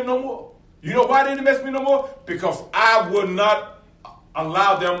messed me up no more. You know why they didn't mess with me no more? Because I would not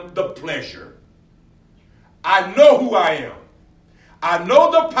allow them the pleasure. I know who I am. I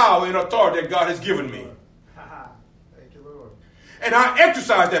know the power and authority that God has given me. Thank you, Lord. And I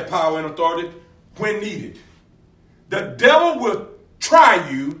exercise that power and authority when needed. The devil will try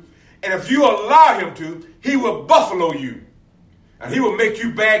you, and if you allow him to, he will buffalo you. And he will make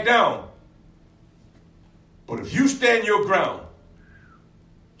you back down. But if you stand your ground,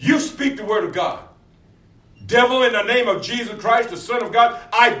 you speak the word of God. Devil, in the name of Jesus Christ, the Son of God,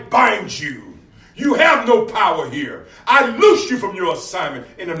 I bind you. You have no power here. I loose you from your assignment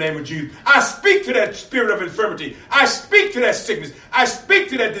in the name of Jesus. I speak to that spirit of infirmity. I speak to that sickness. I speak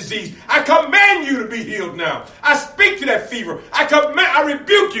to that disease. I command you to be healed now. I speak to that fever. I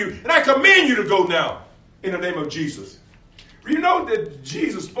rebuke you, and I command you to go now in the name of Jesus. You know that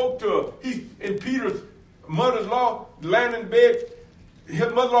Jesus spoke to in Peter's mother-in-law, lying in bed. His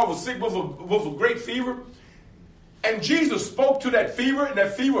mother-in-law was sick with a great fever. And Jesus spoke to that fever, and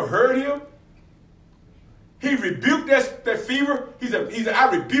that fever heard him. He rebuked that fever. He said, I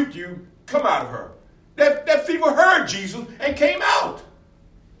rebuke you. Come out of her. That fever heard Jesus and came out.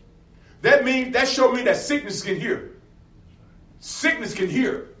 That showed me that sickness can hear. Sickness can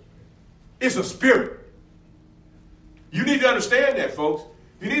hear. It's a spirit. You need to understand that, folks.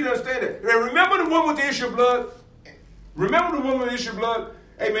 You need to understand that. And remember the woman with the issue of blood? Remember the woman with the issue of blood?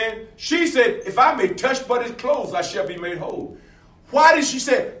 Amen. She said, if I may touch but his clothes, I shall be made whole. Why did she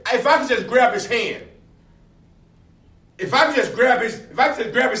say, if I could just grab his hand? If I could just grab his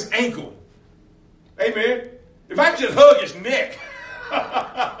ankle. Amen. If I could just hug his neck.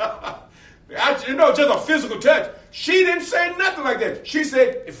 Just a physical touch. She didn't say nothing like that. She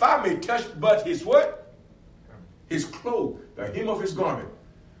said, if I may touch but his what? His clothes, the hem of his garment.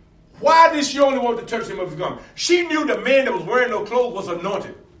 Why did she only want to touch the hem of his garment? She knew the man that was wearing those clothes was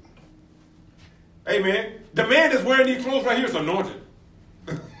anointed. Amen. The man that's wearing these clothes right here is anointed.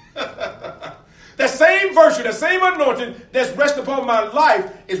 That same virtue, the same anointing that's resting upon my life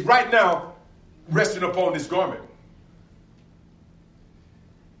is right now resting upon this garment.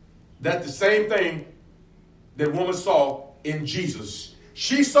 That's the same thing that woman saw in Jesus.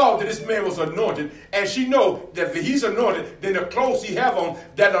 She saw that this man was anointed, and she know that if he's anointed, then the clothes he have on,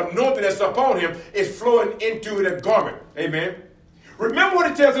 that anointing that's upon him is flowing into that garment. Amen. Remember what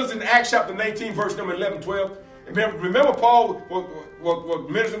it tells us in Acts chapter 19, verse number 11, 12? Remember Paul was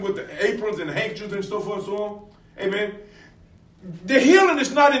ministering with the aprons and the handkerchiefs and so forth and so on? Amen. The healing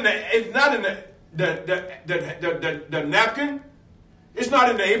is not in the napkin. It's not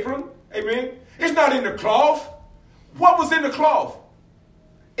in the apron. Amen. It's not in the cloth. What was in the cloth?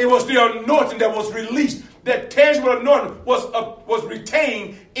 It was the anointing that was released. That tangible anointing was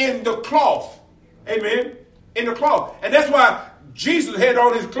retained in the cloth. Amen. In the cloth. And that's why Jesus had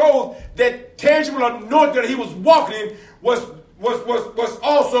on his clothes. That tangible anointing that he was walking in was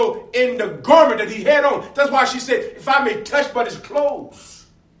also in the garment that he had on. That's why she said, if I may touch but his clothes.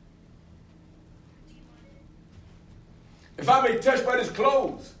 If I may touch but his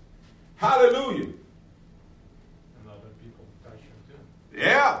clothes. Hallelujah. And other people touch him too.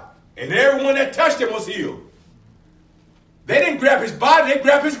 Yeah. And everyone that touched him was healed. They didn't grab his body, they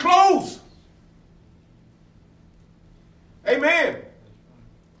grabbed his clothes. Amen.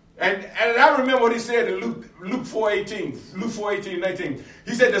 And I remember what he said in Luke 4:18, 19.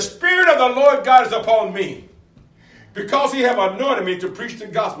 He said, the Spirit of the Lord God is upon me, because he have anointed me to preach the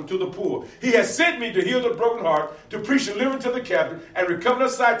gospel to the poor. He has sent me to heal the broken heart, to preach deliverance to the captive, and recover the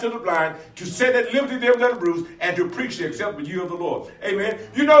sight to the blind, to set at liberty them that are bruised, and to preach the acceptable year of the Lord. Amen.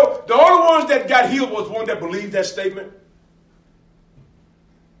 You know, the only ones that got healed was the one that believed that statement.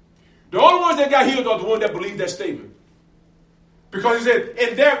 The only ones that got healed are the one that believed that statement. Because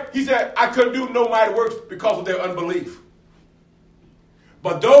he said, I couldn't do no mighty works because of their unbelief.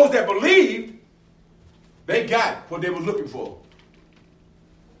 But those that believed They got what they were looking for.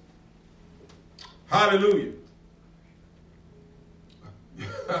 Hallelujah.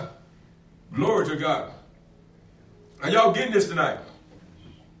 Glory to God. Are y'all getting this tonight?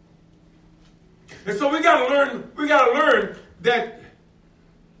 And so we gotta learn that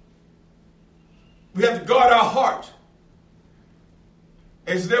we have to guard our heart.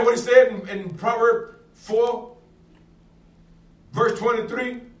 Isn't that what he said in Proverbs 4, verse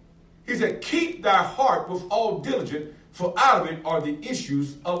 23? He said, keep thy heart with all diligence, for out of it are the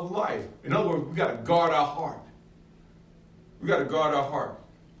issues of life. In other words, we got to guard our heart. We got to guard our heart.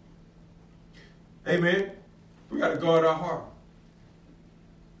 Amen. We got to guard our heart.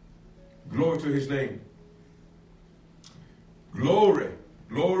 Glory to his name. Glory,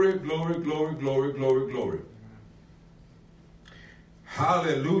 glory, glory, glory, glory, glory, glory.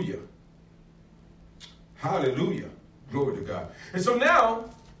 Hallelujah. Hallelujah. Glory to God. And so now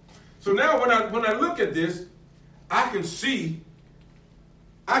when I look at this, I can see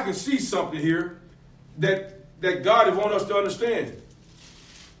something here that God wants us to understand.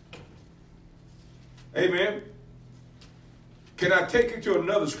 Amen. Can I take you to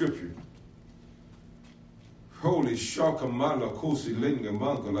another scripture? Holy shakamala kosi linga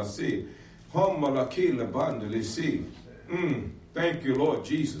mangala see. Homalakila bandali see. Thank you, Lord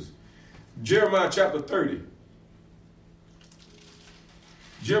Jesus. Jeremiah chapter 30.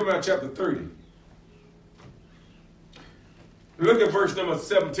 Jeremiah chapter 30. Look at verse number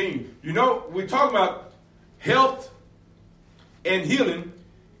 17. You know, we talk about health and healing.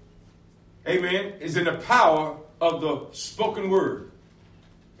 Amen. Is in the power of the spoken word.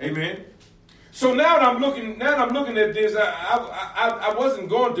 Amen. So now that I'm looking at this, I wasn't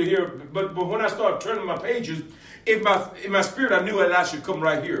going to here, but when I started turning my pages, in my spirit, I knew that I should come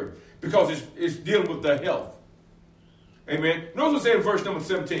right here because it's dealing with the health. Amen. Notice what it says in verse number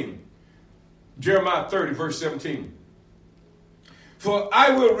 17. Jeremiah 30, verse 17. For I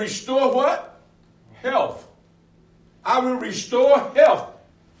will restore what? Health. I will restore health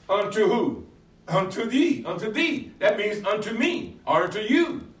unto who? Unto thee. Unto thee. That means unto me or unto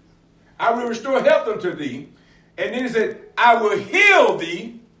you. I will restore health unto thee. And then it said, I will heal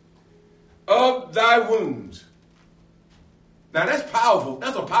thee of thy wounds. Now that's powerful.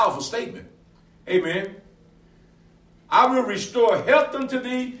 That's a powerful statement. Amen. I will restore health unto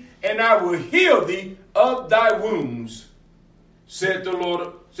thee, and I will heal thee of thy wounds, said the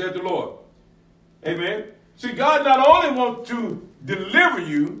Lord. Said the Lord. Amen. See, God not only wants to deliver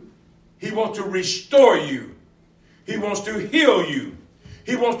you, he wants to restore you. He wants to heal you.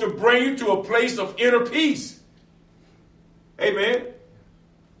 He wants to bring you to a place of inner peace. Amen.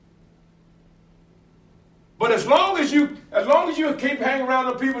 But as long as you keep hanging around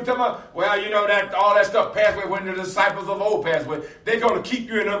the people telling them, well, you know that all that stuff passed away when the disciples of old passed away, they're going to keep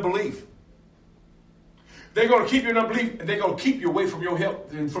you in unbelief. They're going to keep you in unbelief, and they're going to keep you away from your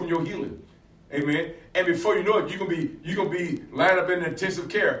health and from your healing. Amen. And before you know it, you're gonna be lined up in intensive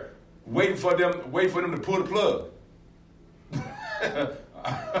care, waiting for them to pull the plug.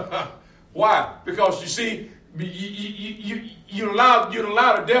 Why? Because you see, you allow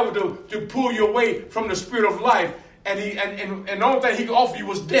the devil to pull you away from the spirit of life, and the only thing he could offer you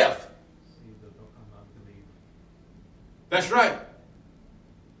was death. That's right.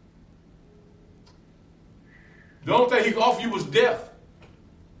 The only thing he could offer you was death.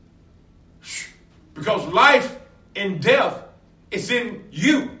 Because life and death is in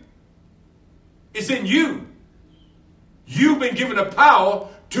you. It's in you. You've been given the power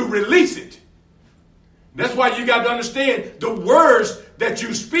to release it. That's why you got to understand the words that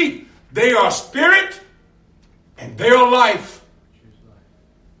you speak. They are spirit and they are life.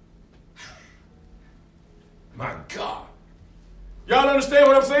 My God. Y'all understand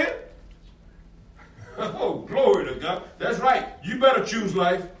what I'm saying? Oh, glory to God. That's right. You better choose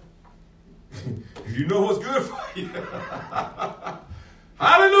life. If you know what's good for you.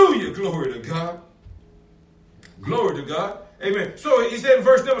 Hallelujah. Glory to God. Glory to God. Amen. So he said in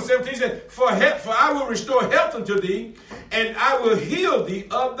verse number 17, he said, For I will restore health unto thee, and I will heal thee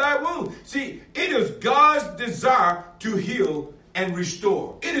of thy wounds. See, it is God's desire to heal and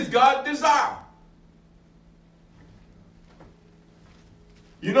restore. It is God's desire.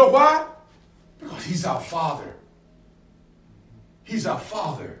 You know why? Because he's our Father. He's our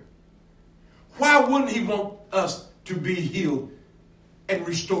Father. Why wouldn't he want us to be healed and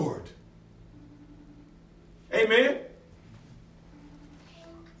restored? Amen.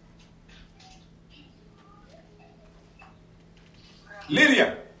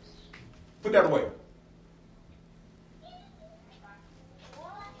 Lydia, put that away.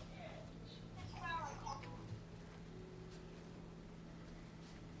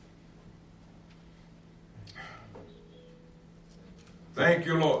 Thank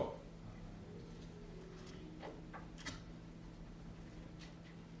you, Lord.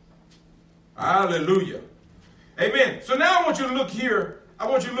 Hallelujah. Amen. So now I want you to look here. I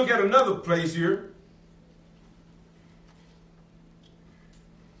want you to look at another place here.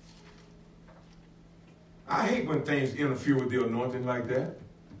 I hate when things interfere with the anointing like that.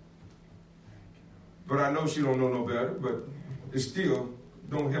 But I know she don't know no better, but it still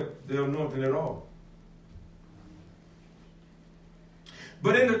don't help the anointing at all.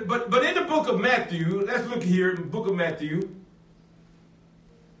 But in the book of Matthew, let's look here in the book of Matthew.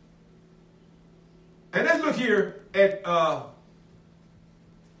 And let's look here at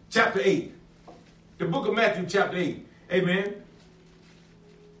chapter 8. The book of Matthew, chapter 8. Amen.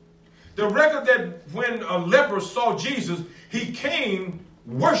 The record that when a leper saw Jesus, he came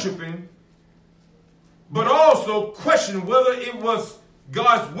worshiping, but also questioned whether it was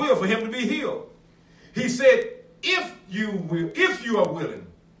God's will for him to be healed. He said, if you are willing,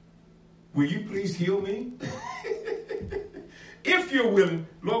 will you please heal me? If you're willing,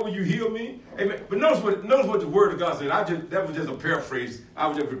 Lord, will you heal me? Amen. But notice what the word of God said. That was just a paraphrase. I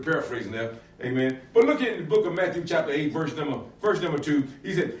was just paraphrasing that. Amen. But look at the book of Matthew chapter 8, verse number 2.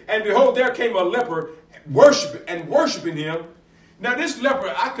 He said, and behold, there came a leper worshiping him. Now this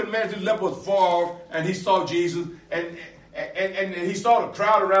leper, I can imagine the leper was far off and he saw Jesus and he saw the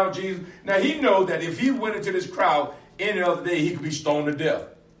crowd around Jesus. Now he knew that if he went into this crowd any other day, he could be stoned to death.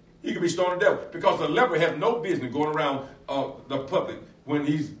 He could be stoned to death because the leper has no business going around the public when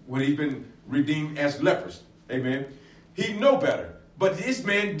he's been redeemed as lepers. Amen. He know better, but this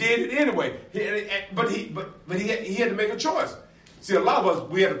man did it anyway. But he had to make a choice. See, a lot of us,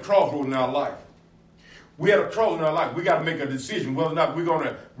 we had a crossroad in our life. We had a crossroad in our life. We got to make a decision whether or not we're going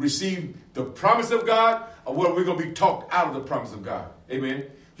to receive the promise of God or whether we're going to be talked out of the promise of God. Amen.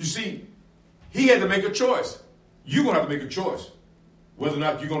 You see, he had to make a choice. You're going to have to make a choice whether or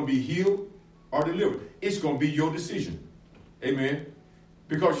not you're going to be healed or delivered. It's going to be your decision. Amen.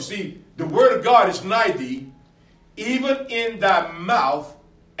 Because you see, the word of God is nigh thee, even in thy mouth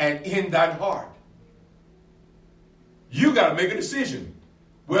and in thine heart. You got to make a decision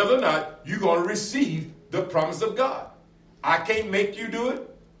whether or not you're going to receive the promise of God. I can't make you do it.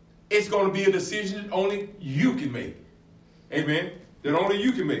 It's going to be a decision that only you can make. Amen. That only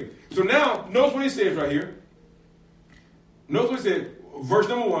you can make. So now, notice what he says right here. Notice what he said. Verse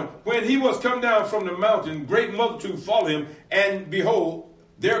number 1, when he was come down from the mountain, great multitude followed him, and behold,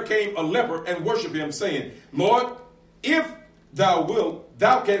 there came a leper and worshiped him, saying, Lord, if thou wilt,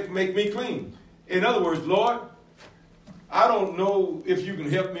 thou canst make me clean. In other words, Lord, I don't know if you can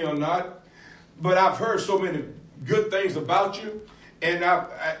help me or not, but I've heard so many good things about you, and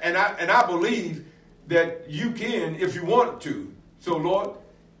I believe that you can if you want to. So, Lord,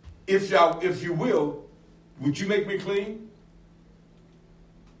 if you will, would you make me clean?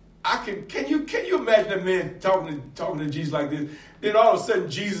 Can you imagine that man talking to Jesus like this? Then all of a sudden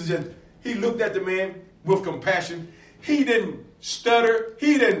Jesus he looked at the man with compassion. He didn't stutter.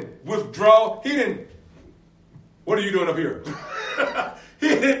 He didn't withdraw. What are you doing up here? He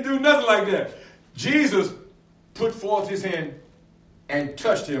didn't do nothing like that. Jesus put forth his hand and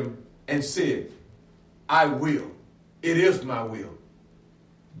touched him and said, I will. It is my will.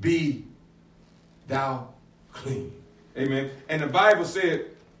 Be thou clean. Amen. And the Bible said,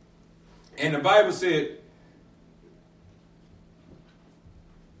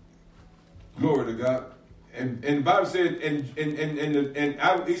 glory to God. And the Bible said,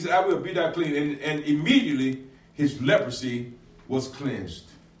 he said, I will be thou clean. And immediately his leprosy was cleansed.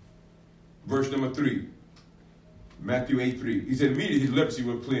 Verse number 3. Matthew 8:3. He said, immediately his leprosy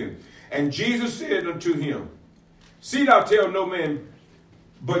was cleansed. And Jesus said unto him, see thou tell no man,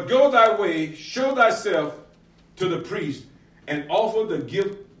 but go thy way, show thyself to the priest, and offer the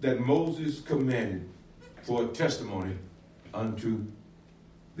gift that Moses commanded for a testimony unto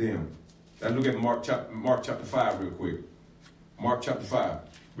them. Let's look at Mark chapter 5 real quick. Mark chapter 5.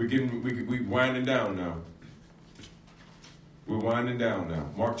 We're winding down now. We're winding down now.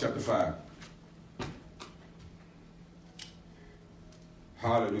 Mark chapter 5.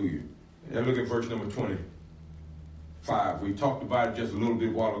 Hallelujah. Now look at verse number 25. We talked about it just a little bit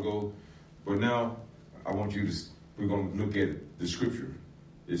a while ago, but now we're going to look at the scripture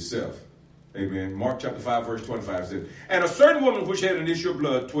itself. Amen. Mark chapter 5, verse 25 says, and a certain woman which had an issue of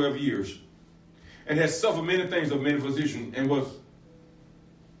blood 12 years, and had suffered many things of many physicians, and was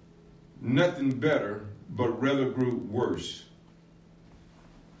nothing better, but rather grew worse.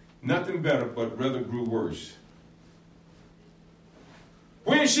 Nothing better, but rather grew worse.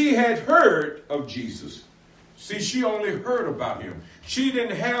 When she had heard of Jesus, see, she only heard about him. She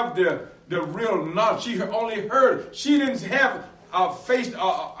didn't have the real knowledge. She only heard. She didn't have a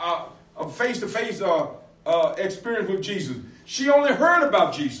face-to-face experience with Jesus. She only heard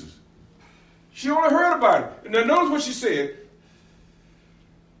about Jesus. She only heard about it. Now notice what she said.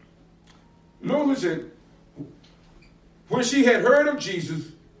 Notice what she said. When she had heard of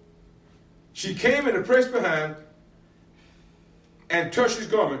Jesus, she came and pressed behind and touched his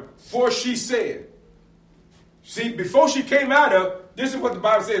garment, for she said. See, before she came out of, this is what the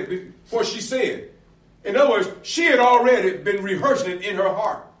Bible said, before she said. In other words, she had already been rehearsing it in her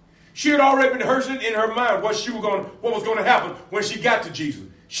heart. She had already been rehearsing it in her mind what was going to happen when she got to Jesus.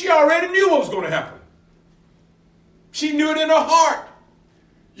 She already knew what was going to happen. She knew it in her heart.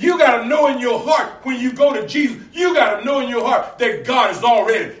 You got to know in your heart when you go to Jesus, you got to know in your heart that God has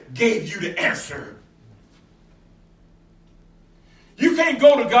already gave you the answer. You can't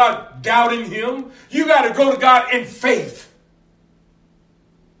go to God doubting him. You got to go to God in faith.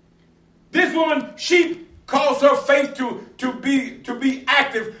 This woman, she caused her faith to be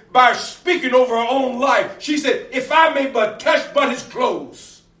active by speaking over her own life. She said, if I may but touch but his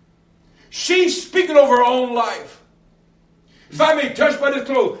clothes. She's speaking over her own life. If I may touch but his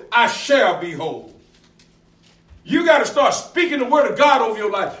clothes, I shall be whole. You got to start speaking the word of God over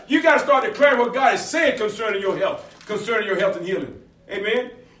your life. You got to start declaring what God is saying concerning your health and healing.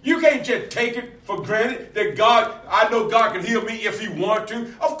 Amen. You can't just take it for granted that I know God can heal me if he want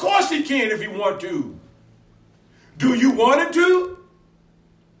to. Of course he can if he want to. Do you want him to?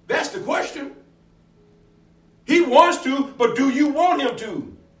 That's the question. He wants to, but do you want him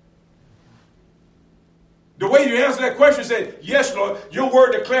to? The way you answer that question said, yes, Lord, your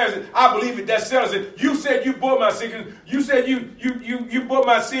word declares it. I believe it. That settles it. You said you bore my sickness. You said you bore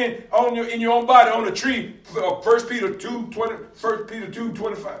my sin in your own body on the tree. 1 Peter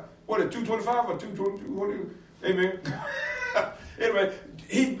 2:25. What is it, 2:25 or 2:22? What is it? Amen. Anyway,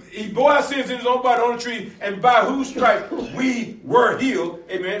 he bore our sins in his own body on the tree, and by whose stripes we were healed.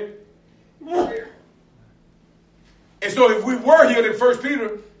 Amen. And so if we were healed in 1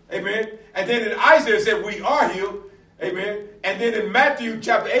 Peter, amen, and then in Isaiah it said we are healed, amen, and then in Matthew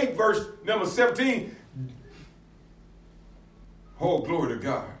chapter 8 verse number 17, oh, glory to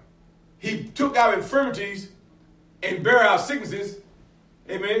God. He took our infirmities and bare our sicknesses,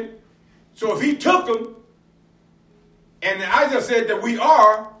 amen. So if he took them, and Isaiah said that we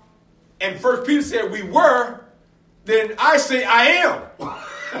are, and 1 Peter said we were, then I say I am.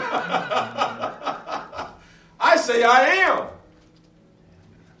 I say I am.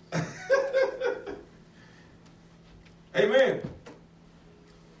 Amen.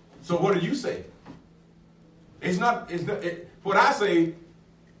 So what do you say? What I say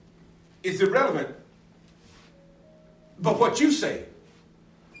is irrelevant. But what you say,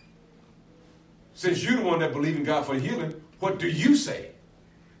 since you're the one that believes in God for healing, what do you say?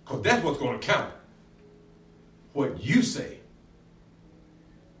 Because that's what's going to count. What you say.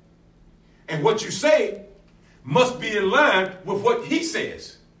 And what you say must be in line with what he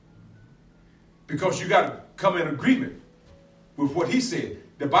says. Because you got to come in agreement with what he said.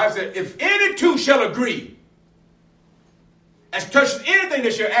 The Bible said, if any two shall agree, as touching anything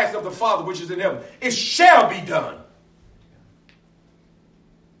that shall ask of the Father which is in heaven, it shall be done.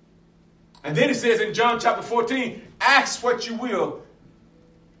 And then it says in John chapter 14, ask what you will,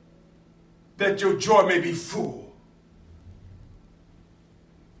 that your joy may be full.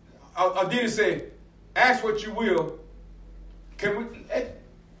 Then it said, ask what you will,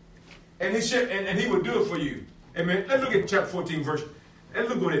 and he will do it for you. Amen. Let's look at chapter 14 verse. Let's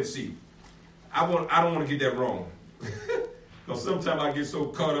look at it and see. I don't want to get that wrong. Because sometimes I get so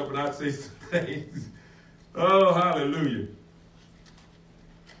caught up and I say things. Oh, hallelujah.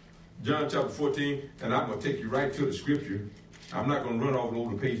 John chapter 14, and I'm going to take you right to the scripture. I'm not going to run all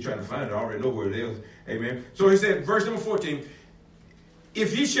over the page trying to find it. I already know where it is. Amen. So he said, verse number 14,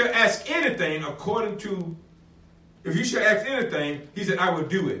 if you shall ask anything he said, I will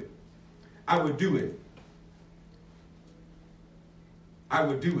do it. I would do it. I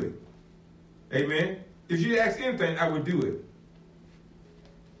would do it. Amen. If you ask anything, I would do it.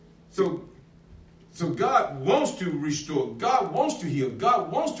 So God wants to restore. God wants to heal.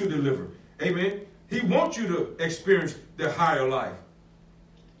 God wants to deliver. Amen. He wants you to experience the higher life.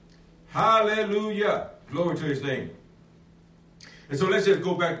 Hallelujah. Glory to his name. And so let's just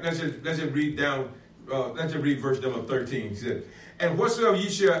go back. Let's just read down. Let's just read verse number 13. He said, and whatsoever ye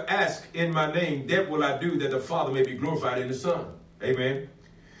shall ask in my name, that will I do, that the Father may be glorified in the Son. Amen.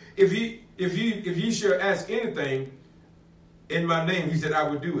 If ye shall ask anything in my name, he said, I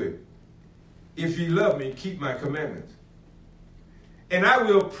will do it. If ye love me, keep my commandments. And I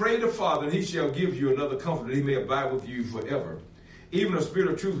will pray the Father, and he shall give you another comforter, that he may abide with you forever. even the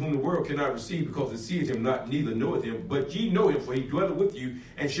Spirit of truth whom the world cannot receive, because it seeth him not, neither knoweth him. But ye know him, for he dwelleth with you,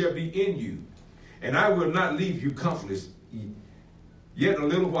 and shall be in you. And I will not leave you comfortless, yet a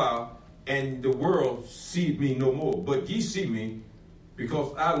little while, and the world seeth me no more. But ye see me,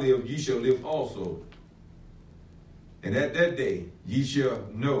 because I live, ye shall live also. And at that day ye shall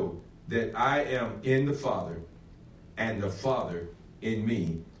know that I am in the Father, and the Father in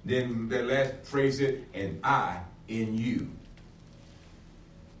me. Then that last phrase said, and I in you.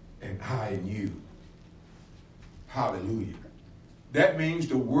 And I in you. Hallelujah. That means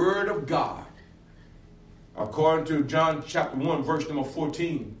the word of God, according to John chapter 1, verse number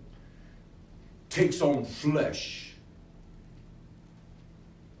 14, takes on flesh.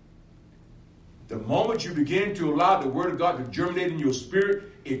 The moment you begin to allow the word of God to germinate in your spirit,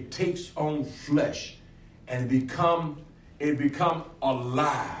 it takes on flesh and it become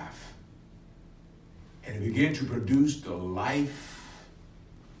alive. And it begins to produce the life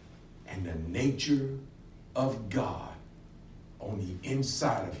and the nature of God on the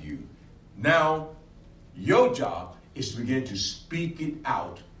inside of you. Now, your job is to begin to speak it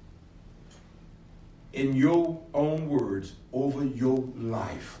out in your own words over your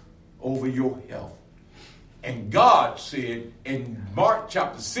life, over your health. And God said in Mark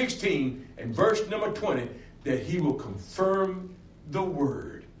chapter 16 and verse number 20 that he will confirm the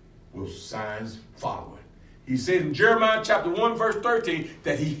word with signs following. He said in Jeremiah chapter 1 verse 13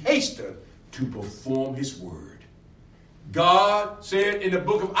 that he hastened to perform his word. God said in the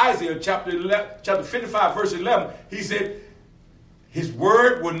book of Isaiah chapter 55 verse 11, he said his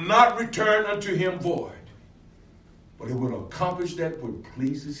word will not return unto him void, but it will accomplish that which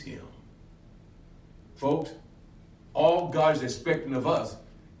pleases him. Folks, all God is expecting of us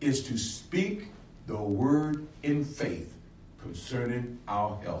is to speak the word in faith concerning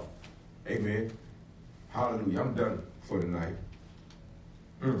our health. Amen. Hallelujah. I'm done for tonight.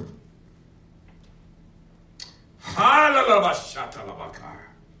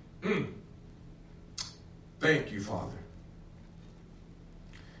 Thank you, Father.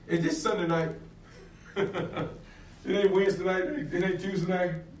 Is this Sunday night? It ain't Wednesday night. It ain't Tuesday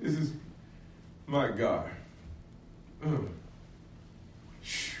night. This is, my God.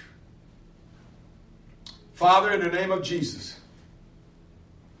 Father, in the name of Jesus.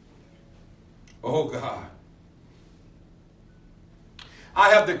 Oh, God. I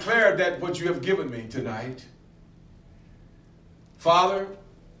have declared that what you have given me tonight. Father,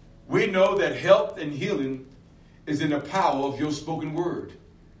 we know that health and healing is in the power of your spoken word.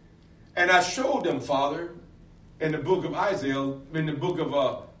 And I showed them, Father, in the book of Isaiah, in the book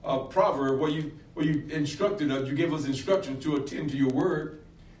of Proverbs, where you instructed us, you gave us instruction to attend to your word,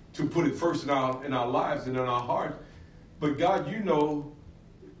 to put it first in our lives and in our hearts. But God, you know,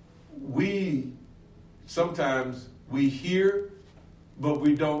 sometimes we hear, but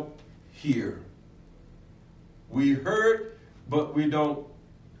we don't hear. We heard, but we don't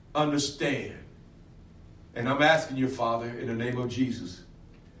understand. And I'm asking you, Father, in the name of Jesus,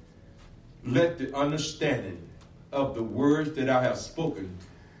 let the understanding of the words that I have spoken,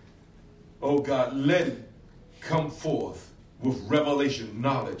 oh God, let it come forth with revelation,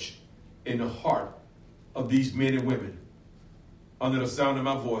 knowledge in the heart of these men and women under the sound of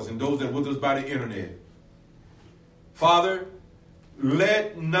my voice and those that are with us by the internet. Father,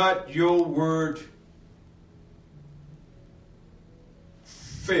 let not your word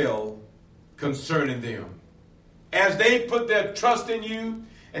fail concerning them. As they put their trust in you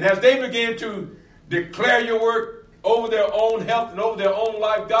and as they begin to declare your word over their own health and over their own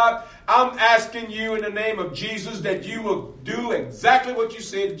life, God, I'm asking you in the name of Jesus that you will do exactly what you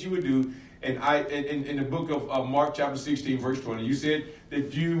said that you would do. And in the book of Mark chapter 16, verse 20, you said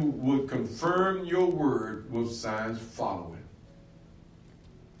that you would confirm your word with signs following.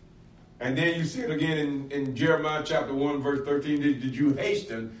 And then you said again in Jeremiah chapter 1, verse 13, did you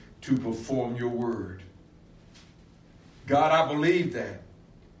hasten to perform your word? God, I believe that.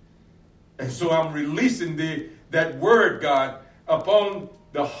 And so I'm releasing that word, God, upon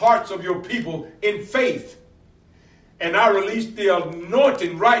the hearts of your people in faith. And I release the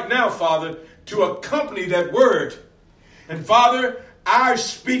anointing right now, Father, to accompany that word. And Father, I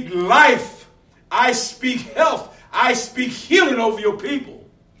speak life. I speak health. I speak healing over your people.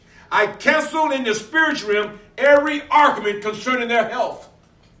 I cancel in the spiritual realm every argument concerning their health.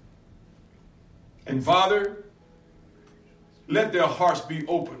 And Father, let their hearts be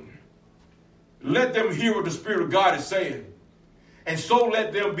open. Let them hear what the Spirit of God is saying. And so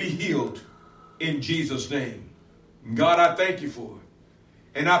let them be healed in Jesus' name. God, I thank you for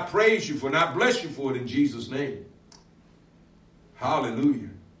it. And I praise you for it. And I bless you for it in Jesus' name. Hallelujah.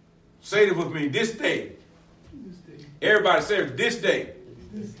 Say it with me. This day Everybody say, this day,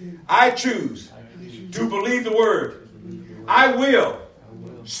 I choose to believe the word. I will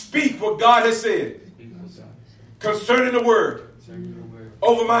speak what God has said concerning the word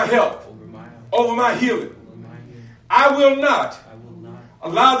over my health, over my healing. I will not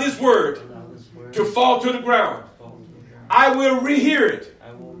allow this word to fall to the ground. I will rehear it.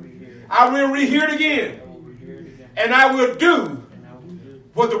 I will rehear it again. And I will do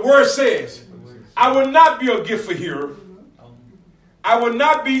what the word says. I will not be a gift for hearer. I will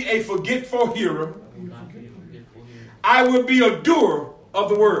not be a forgetful hearer. I will be a doer of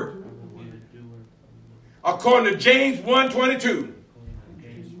the word. According to James 1:22.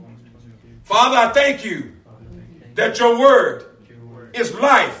 Father, I thank you that your word is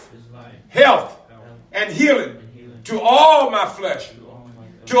life, health, and healing to all my flesh.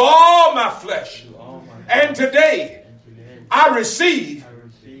 To all my flesh. And today, I receive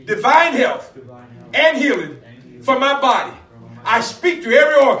divine health and healing for my body. I speak to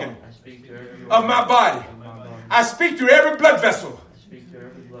every organ of my body. I speak to every blood vessel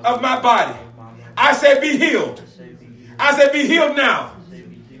of my body. I say be healed. I say be healed now.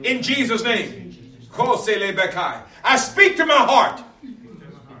 In Jesus' name. I speak to my heart.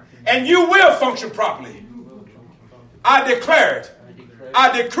 And you will function properly. I declare it.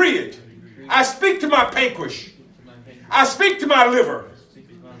 I decree it. I speak to my pancreas. I speak to my liver.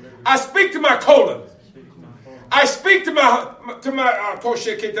 I speak to my colon. I speak to my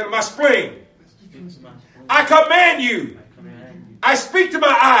spleen. I command you. I speak to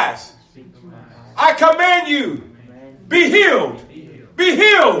my eyes. I command you. Be healed. Be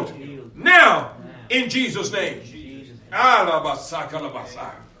healed now in Jesus' name.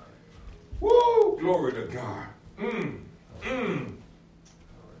 Woo, glory to God.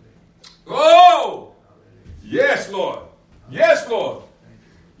 Oh, yes, Lord. Yes, Lord.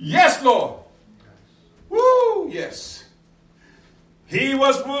 Yes, Lord. Woo, yes. He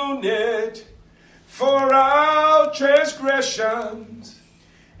was wounded for our transgressions,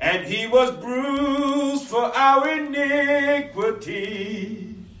 and he was bruised for our iniquity.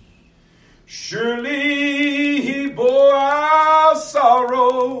 Surely he bore our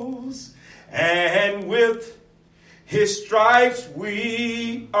sorrows, and with his stripes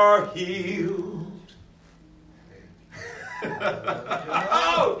we are healed.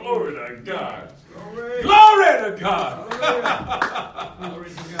 Oh, glory to God. Glory to God.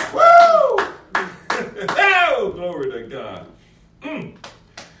 Woo! Oh, glory to God.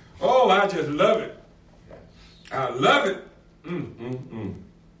 Oh, I just love it. I love it.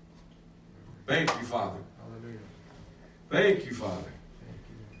 Thank you, Father. Thank you, Father.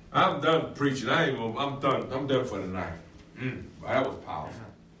 I'm done preaching. I'm done. I'm done for the night. That was powerful.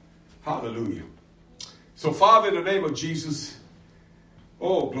 Hallelujah. So, Father, in the name of Jesus,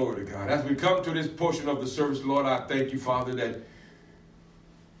 oh, glory to God. As we come to this portion of the service, Lord, I thank you, Father,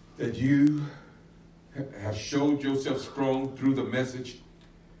 that you have showed yourself strong through the message.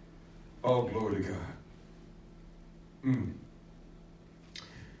 Oh, glory to God.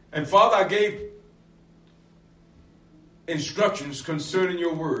 And, Father, I gave instructions concerning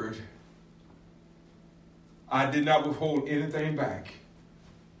your word. I did not withhold anything back.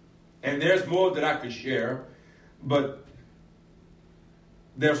 And there's more that I could share, but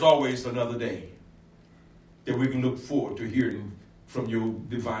there's always another day that we can look forward to hearing from your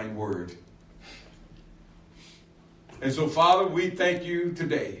divine word. And so, Father, we thank you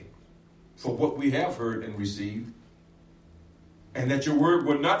today for what we have heard and received, and that your word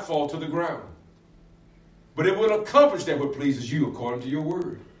will not fall to the ground, but it will accomplish that what pleases you according to your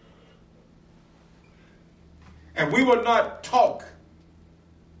word. And we will not talk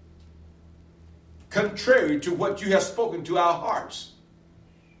contrary to what you have spoken to our hearts,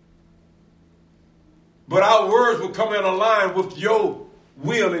 but our words will come in line with your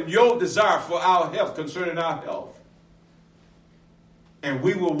will and your desire for our health, concerning our health. And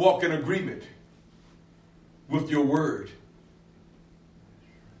we will walk in agreement with your word.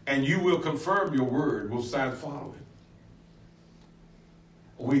 And you will confirm your word with signs following.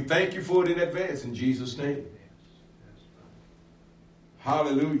 We thank you for it in advance in Jesus' name.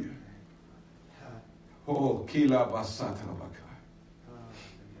 Hallelujah. Oh, Kila Basata Baka.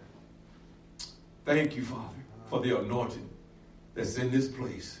 Thank you, Father, for the anointing that's in this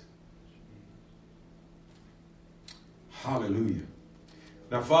place. Hallelujah.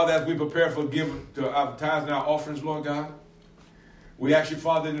 Now, Father, as we prepare for giving to our tithes and our offerings, Lord God, we ask you,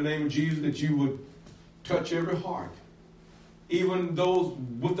 Father, in the name of Jesus, that you would touch every heart, even those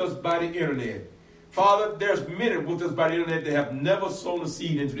with us by the internet. Father, there's many with us by the internet that have never sown a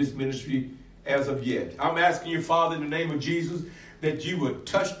seed into this ministry as of yet. I'm asking you, Father, in the name of Jesus, that you would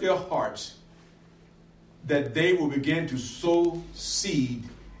touch their hearts that they will begin to sow seed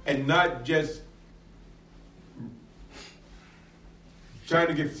and not just trying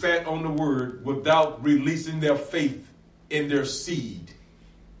to get fat on the word without releasing their faith in their seed.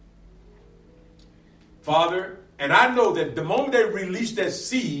 Father, and I know that the moment they release that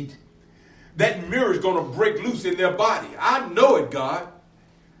seed, that mirror is going to break loose in their body. I know it, God.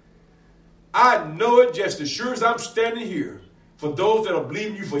 I know it just as sure as I'm standing here. For those that are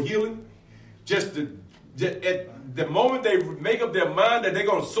believing you for healing, at the moment they make up their mind that they're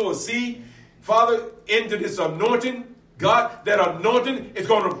going to sow a seed, Father, into this anointing, God, that anointing is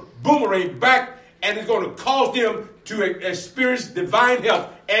going to boomerang back and it's going to cause them to experience divine health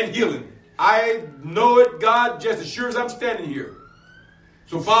and healing. I know it, God, just as sure as I'm standing here.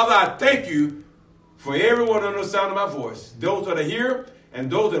 So, Father, I thank you for everyone under the sound of my voice, those that are here and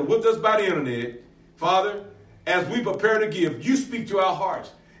those that are with us by the internet. Father, as we prepare to give, you speak to our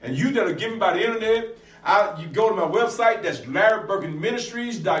hearts. And you that are giving by the internet, you go to my website, that's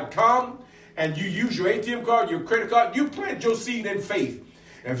LarryBurkinMinistries.com, and you use your ATM card, your credit card, you plant your seed in faith.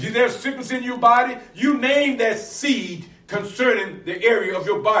 And if there's sickness in your body, you name that seed concerning the area of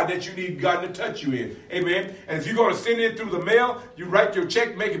your body that you need God to touch you in. Amen. And if you're going to send it through the mail, you write your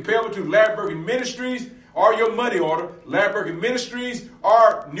check, make it payable to Larry Burkin Ministries, or your money order, Larry Burkin Ministries,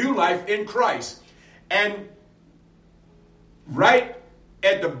 or New Life in Christ. And right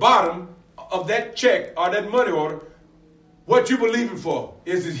at the bottom of that check or that money order, what you believing for.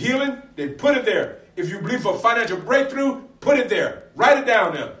 Is it healing? Then put it there. If you believe for financial breakthrough, put it there. Write it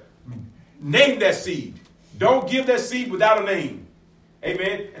down there. Name that seed. Don't give that seed without a name.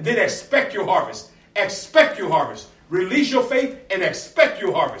 Amen. And then expect your harvest. Expect your harvest. Release your faith and expect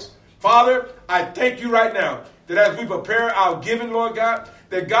your harvest. Father, I thank you right now that as we prepare our giving, Lord God,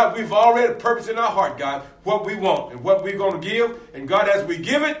 that God, we've already purposed in our heart, God, what we want and what we're going to give. And God, as we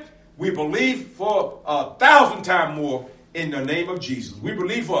give it, we believe for 1,000 times more in the name of Jesus. We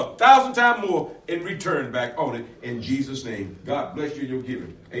believe for 1,000 times more in return back on it in Jesus' name. God bless you in your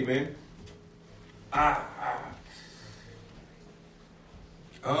giving. Amen.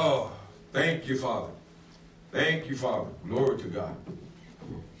 Oh, thank you, Father. Thank you, Father. Glory to God.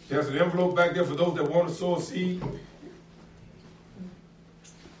 There's an envelope back there for those that want to sow a seed.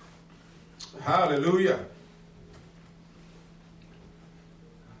 Hallelujah.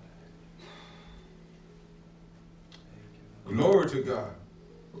 Glory to God.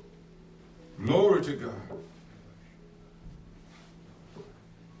 Glory to God.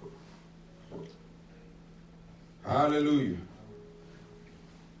 Hallelujah.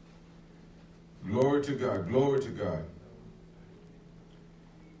 Glory to God. Glory to God.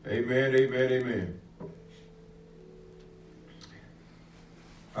 Amen, amen, amen.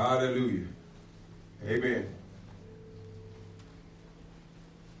 Hallelujah. Amen.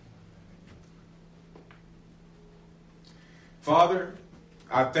 Father,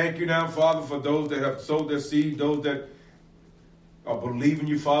 I thank you now, Father, for those that have sowed their seed, those that are believing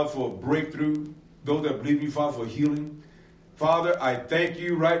you, Father, for a breakthrough, those that believe you, Father, for healing. Father, I thank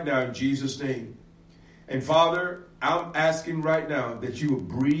you right now in Jesus' name. And Father, I'm asking right now that you will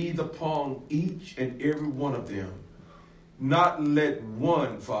breathe upon each and every one of them. Not let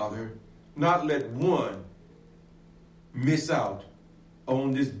one, Father, not let one miss out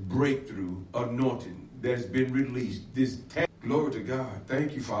on this breakthrough anointing that has been released. Glory to God.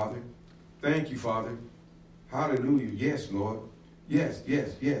 Thank you, Father. Thank you, Father. Hallelujah. Yes, Lord. Yes,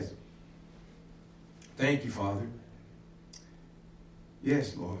 yes, yes. Thank you, Father.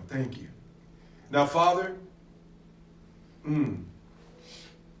 Yes, Lord. Thank you. Now, Father, bring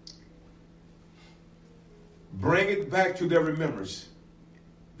it back to their remembrance,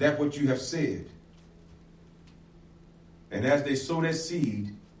 that what you have said. And as they sow that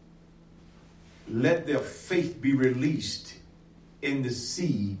seed, let their faith be released in the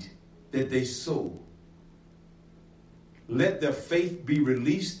seed that they sow. Let their faith be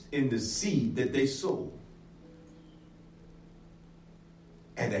released in the seed that they sow.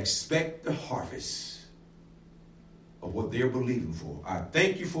 And expect the harvest of what they're believing for. I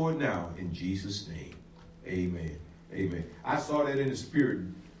thank you for it now in Jesus' name. Amen. Amen. I saw that in the spirit.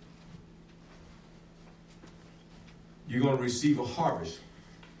 You're going to receive a harvest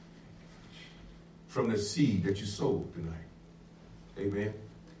from the seed that you sowed tonight. Amen.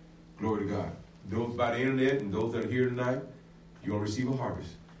 Glory to God. Those by the internet and those that are here tonight, you're going to receive a harvest.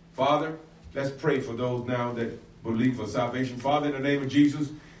 Father, let's pray for those now that believe for salvation. Father, in the name of Jesus,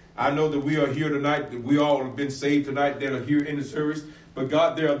 I know that we are here tonight, that we all have been saved tonight that are here in the service. But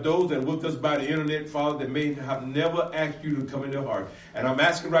God, there are those that are with us by the internet, Father, that may have never asked you to come in their heart. And I'm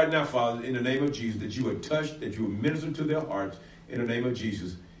asking right now, Father, in the name of Jesus, that you would touch, that you would minister to their hearts in the name of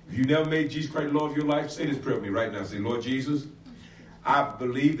Jesus. If you never made Jesus Christ the Lord of your life, say this prayer with me right now. Say, Lord Jesus, I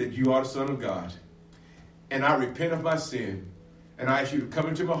believe that you are the Son of God, and I repent of my sin, and I ask you to come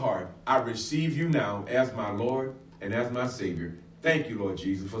into my heart. I receive you now as my Lord and as my Savior. Thank you, Lord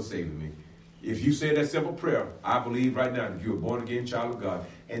Jesus, for saving me. If you say that simple prayer, I believe right now that you're a born-again child of God,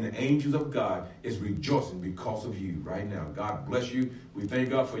 and the angels of God is rejoicing because of you right now. God bless you. We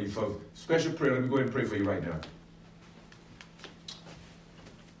thank God for you. For special prayer, let me go ahead and pray for you right now.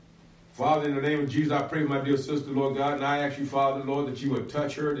 Father, in the name of Jesus, I pray for my dear sister, Lord God, and I ask you, Father, Lord, that you would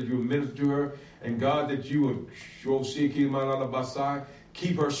touch her, that you would minister to her, and God, that you would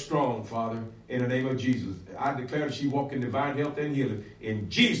keep her strong, Father, in the name of Jesus. I declare that she walk in divine health and healing in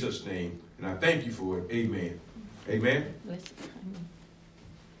Jesus' name, and I thank you for it. Amen. Amen.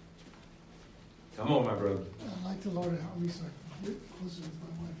 Come on, my brother. I'd like the Lord to help me so I can get closer with my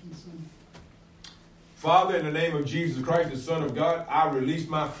wife and son. Father, in the name of Jesus Christ, the Son of God, I release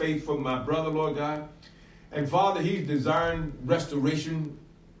my faith for my brother, Lord God. And Father, he's desiring restoration.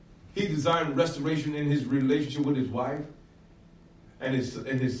 He desired restoration in his relationship with his wife and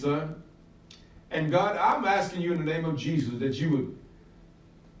his son. And God, I'm asking you in the name of Jesus that you would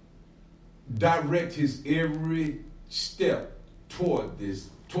direct his every step toward this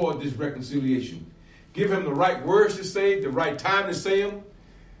reconciliation. Give him the right words to say, the right time to say them.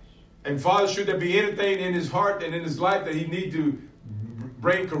 And Father, should there be anything in his heart and in his life that he need to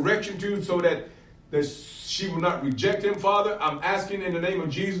bring correction to so that she will not reject him, Father, I'm asking in the name of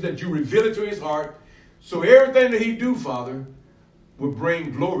Jesus that you reveal it to his heart so everything that he do, Father, will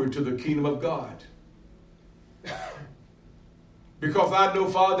bring glory to the kingdom of God. Because I know,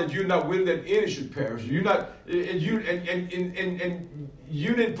 Father, that you're not willing that any should perish. You're not, and you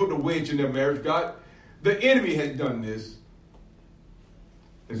didn't put a wedge in their marriage, God. The enemy has done this.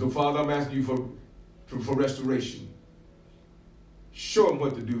 And so, Father, I'm asking you for restoration. Show him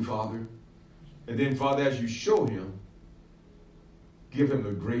what to do, Father. And then, Father, as you show him, give him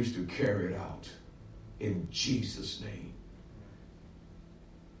the grace to carry it out. In Jesus' name.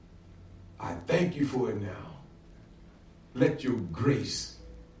 I thank you for it now. Let your grace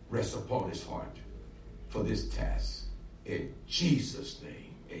rest upon his heart for this task. In Jesus'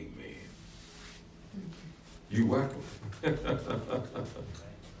 name, amen. You're welcome.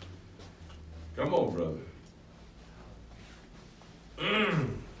 Come on, brother.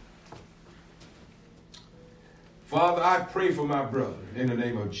 Father, I pray for my brother in the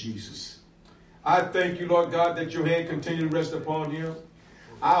name of Jesus. I thank you, Lord God, that your hand continue to rest upon him.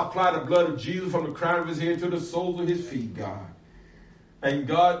 I apply the blood of Jesus from the crown of his head to the soles of his feet, God. And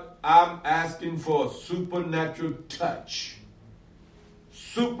God, I'm asking for a supernatural touch.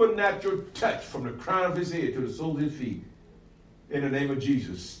 Supernatural touch from the crown of his head to the soles of his feet. In the name of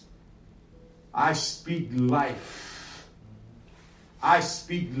Jesus. I speak life. I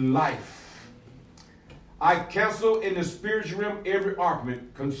speak life. I cancel in the spiritual realm every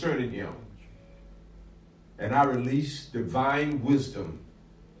argument concerning him. And I release divine wisdom,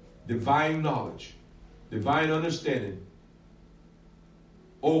 divine knowledge, divine understanding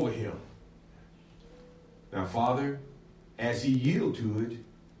over him. Now, Father, as he yields to it,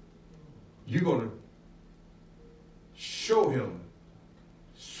 you're going to show him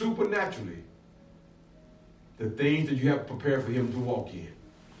supernaturally the things that you have prepared for him to walk in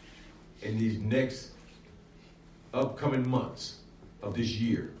these next upcoming months of this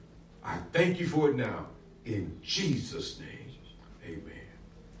year. I thank you for it now. In Jesus' name, amen.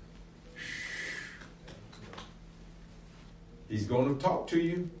 He's going to talk to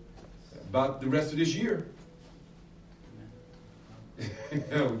you about the rest of this year.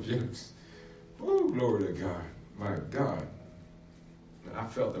 Oh, Jesus. Oh, glory to God. My God. I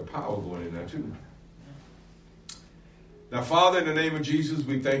felt the power going in there too. Now, Father, in the name of Jesus,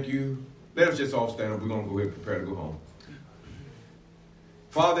 we thank you. Let us just all stand up. We're going to go ahead and prepare to go home.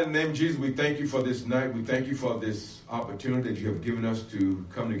 Father, in the name of Jesus, we thank you for this night. We thank you for this opportunity that you have given us to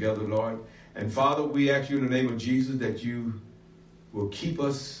come together, Lord. And Father, we ask you in the name of Jesus that you will keep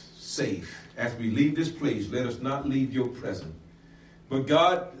us safe. As we leave this place, let us not leave your presence. But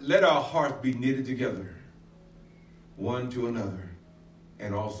God, let our hearts be knitted together, one to another.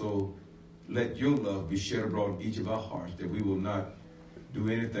 And also let your love be shed abroad in each of our hearts, that we will not do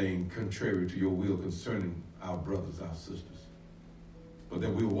anything contrary to your will concerning our brothers, our sisters, but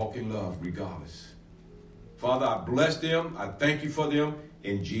that we will walk in love regardless. Father, I bless them. I thank you for them.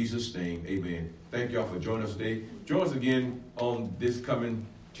 In Jesus' name, amen. Thank y'all for joining us today. Join us again on this coming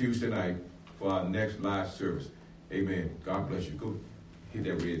Tuesday night for our next live service. Amen. God bless you. Go hit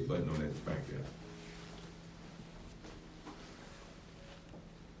that red button on that back there.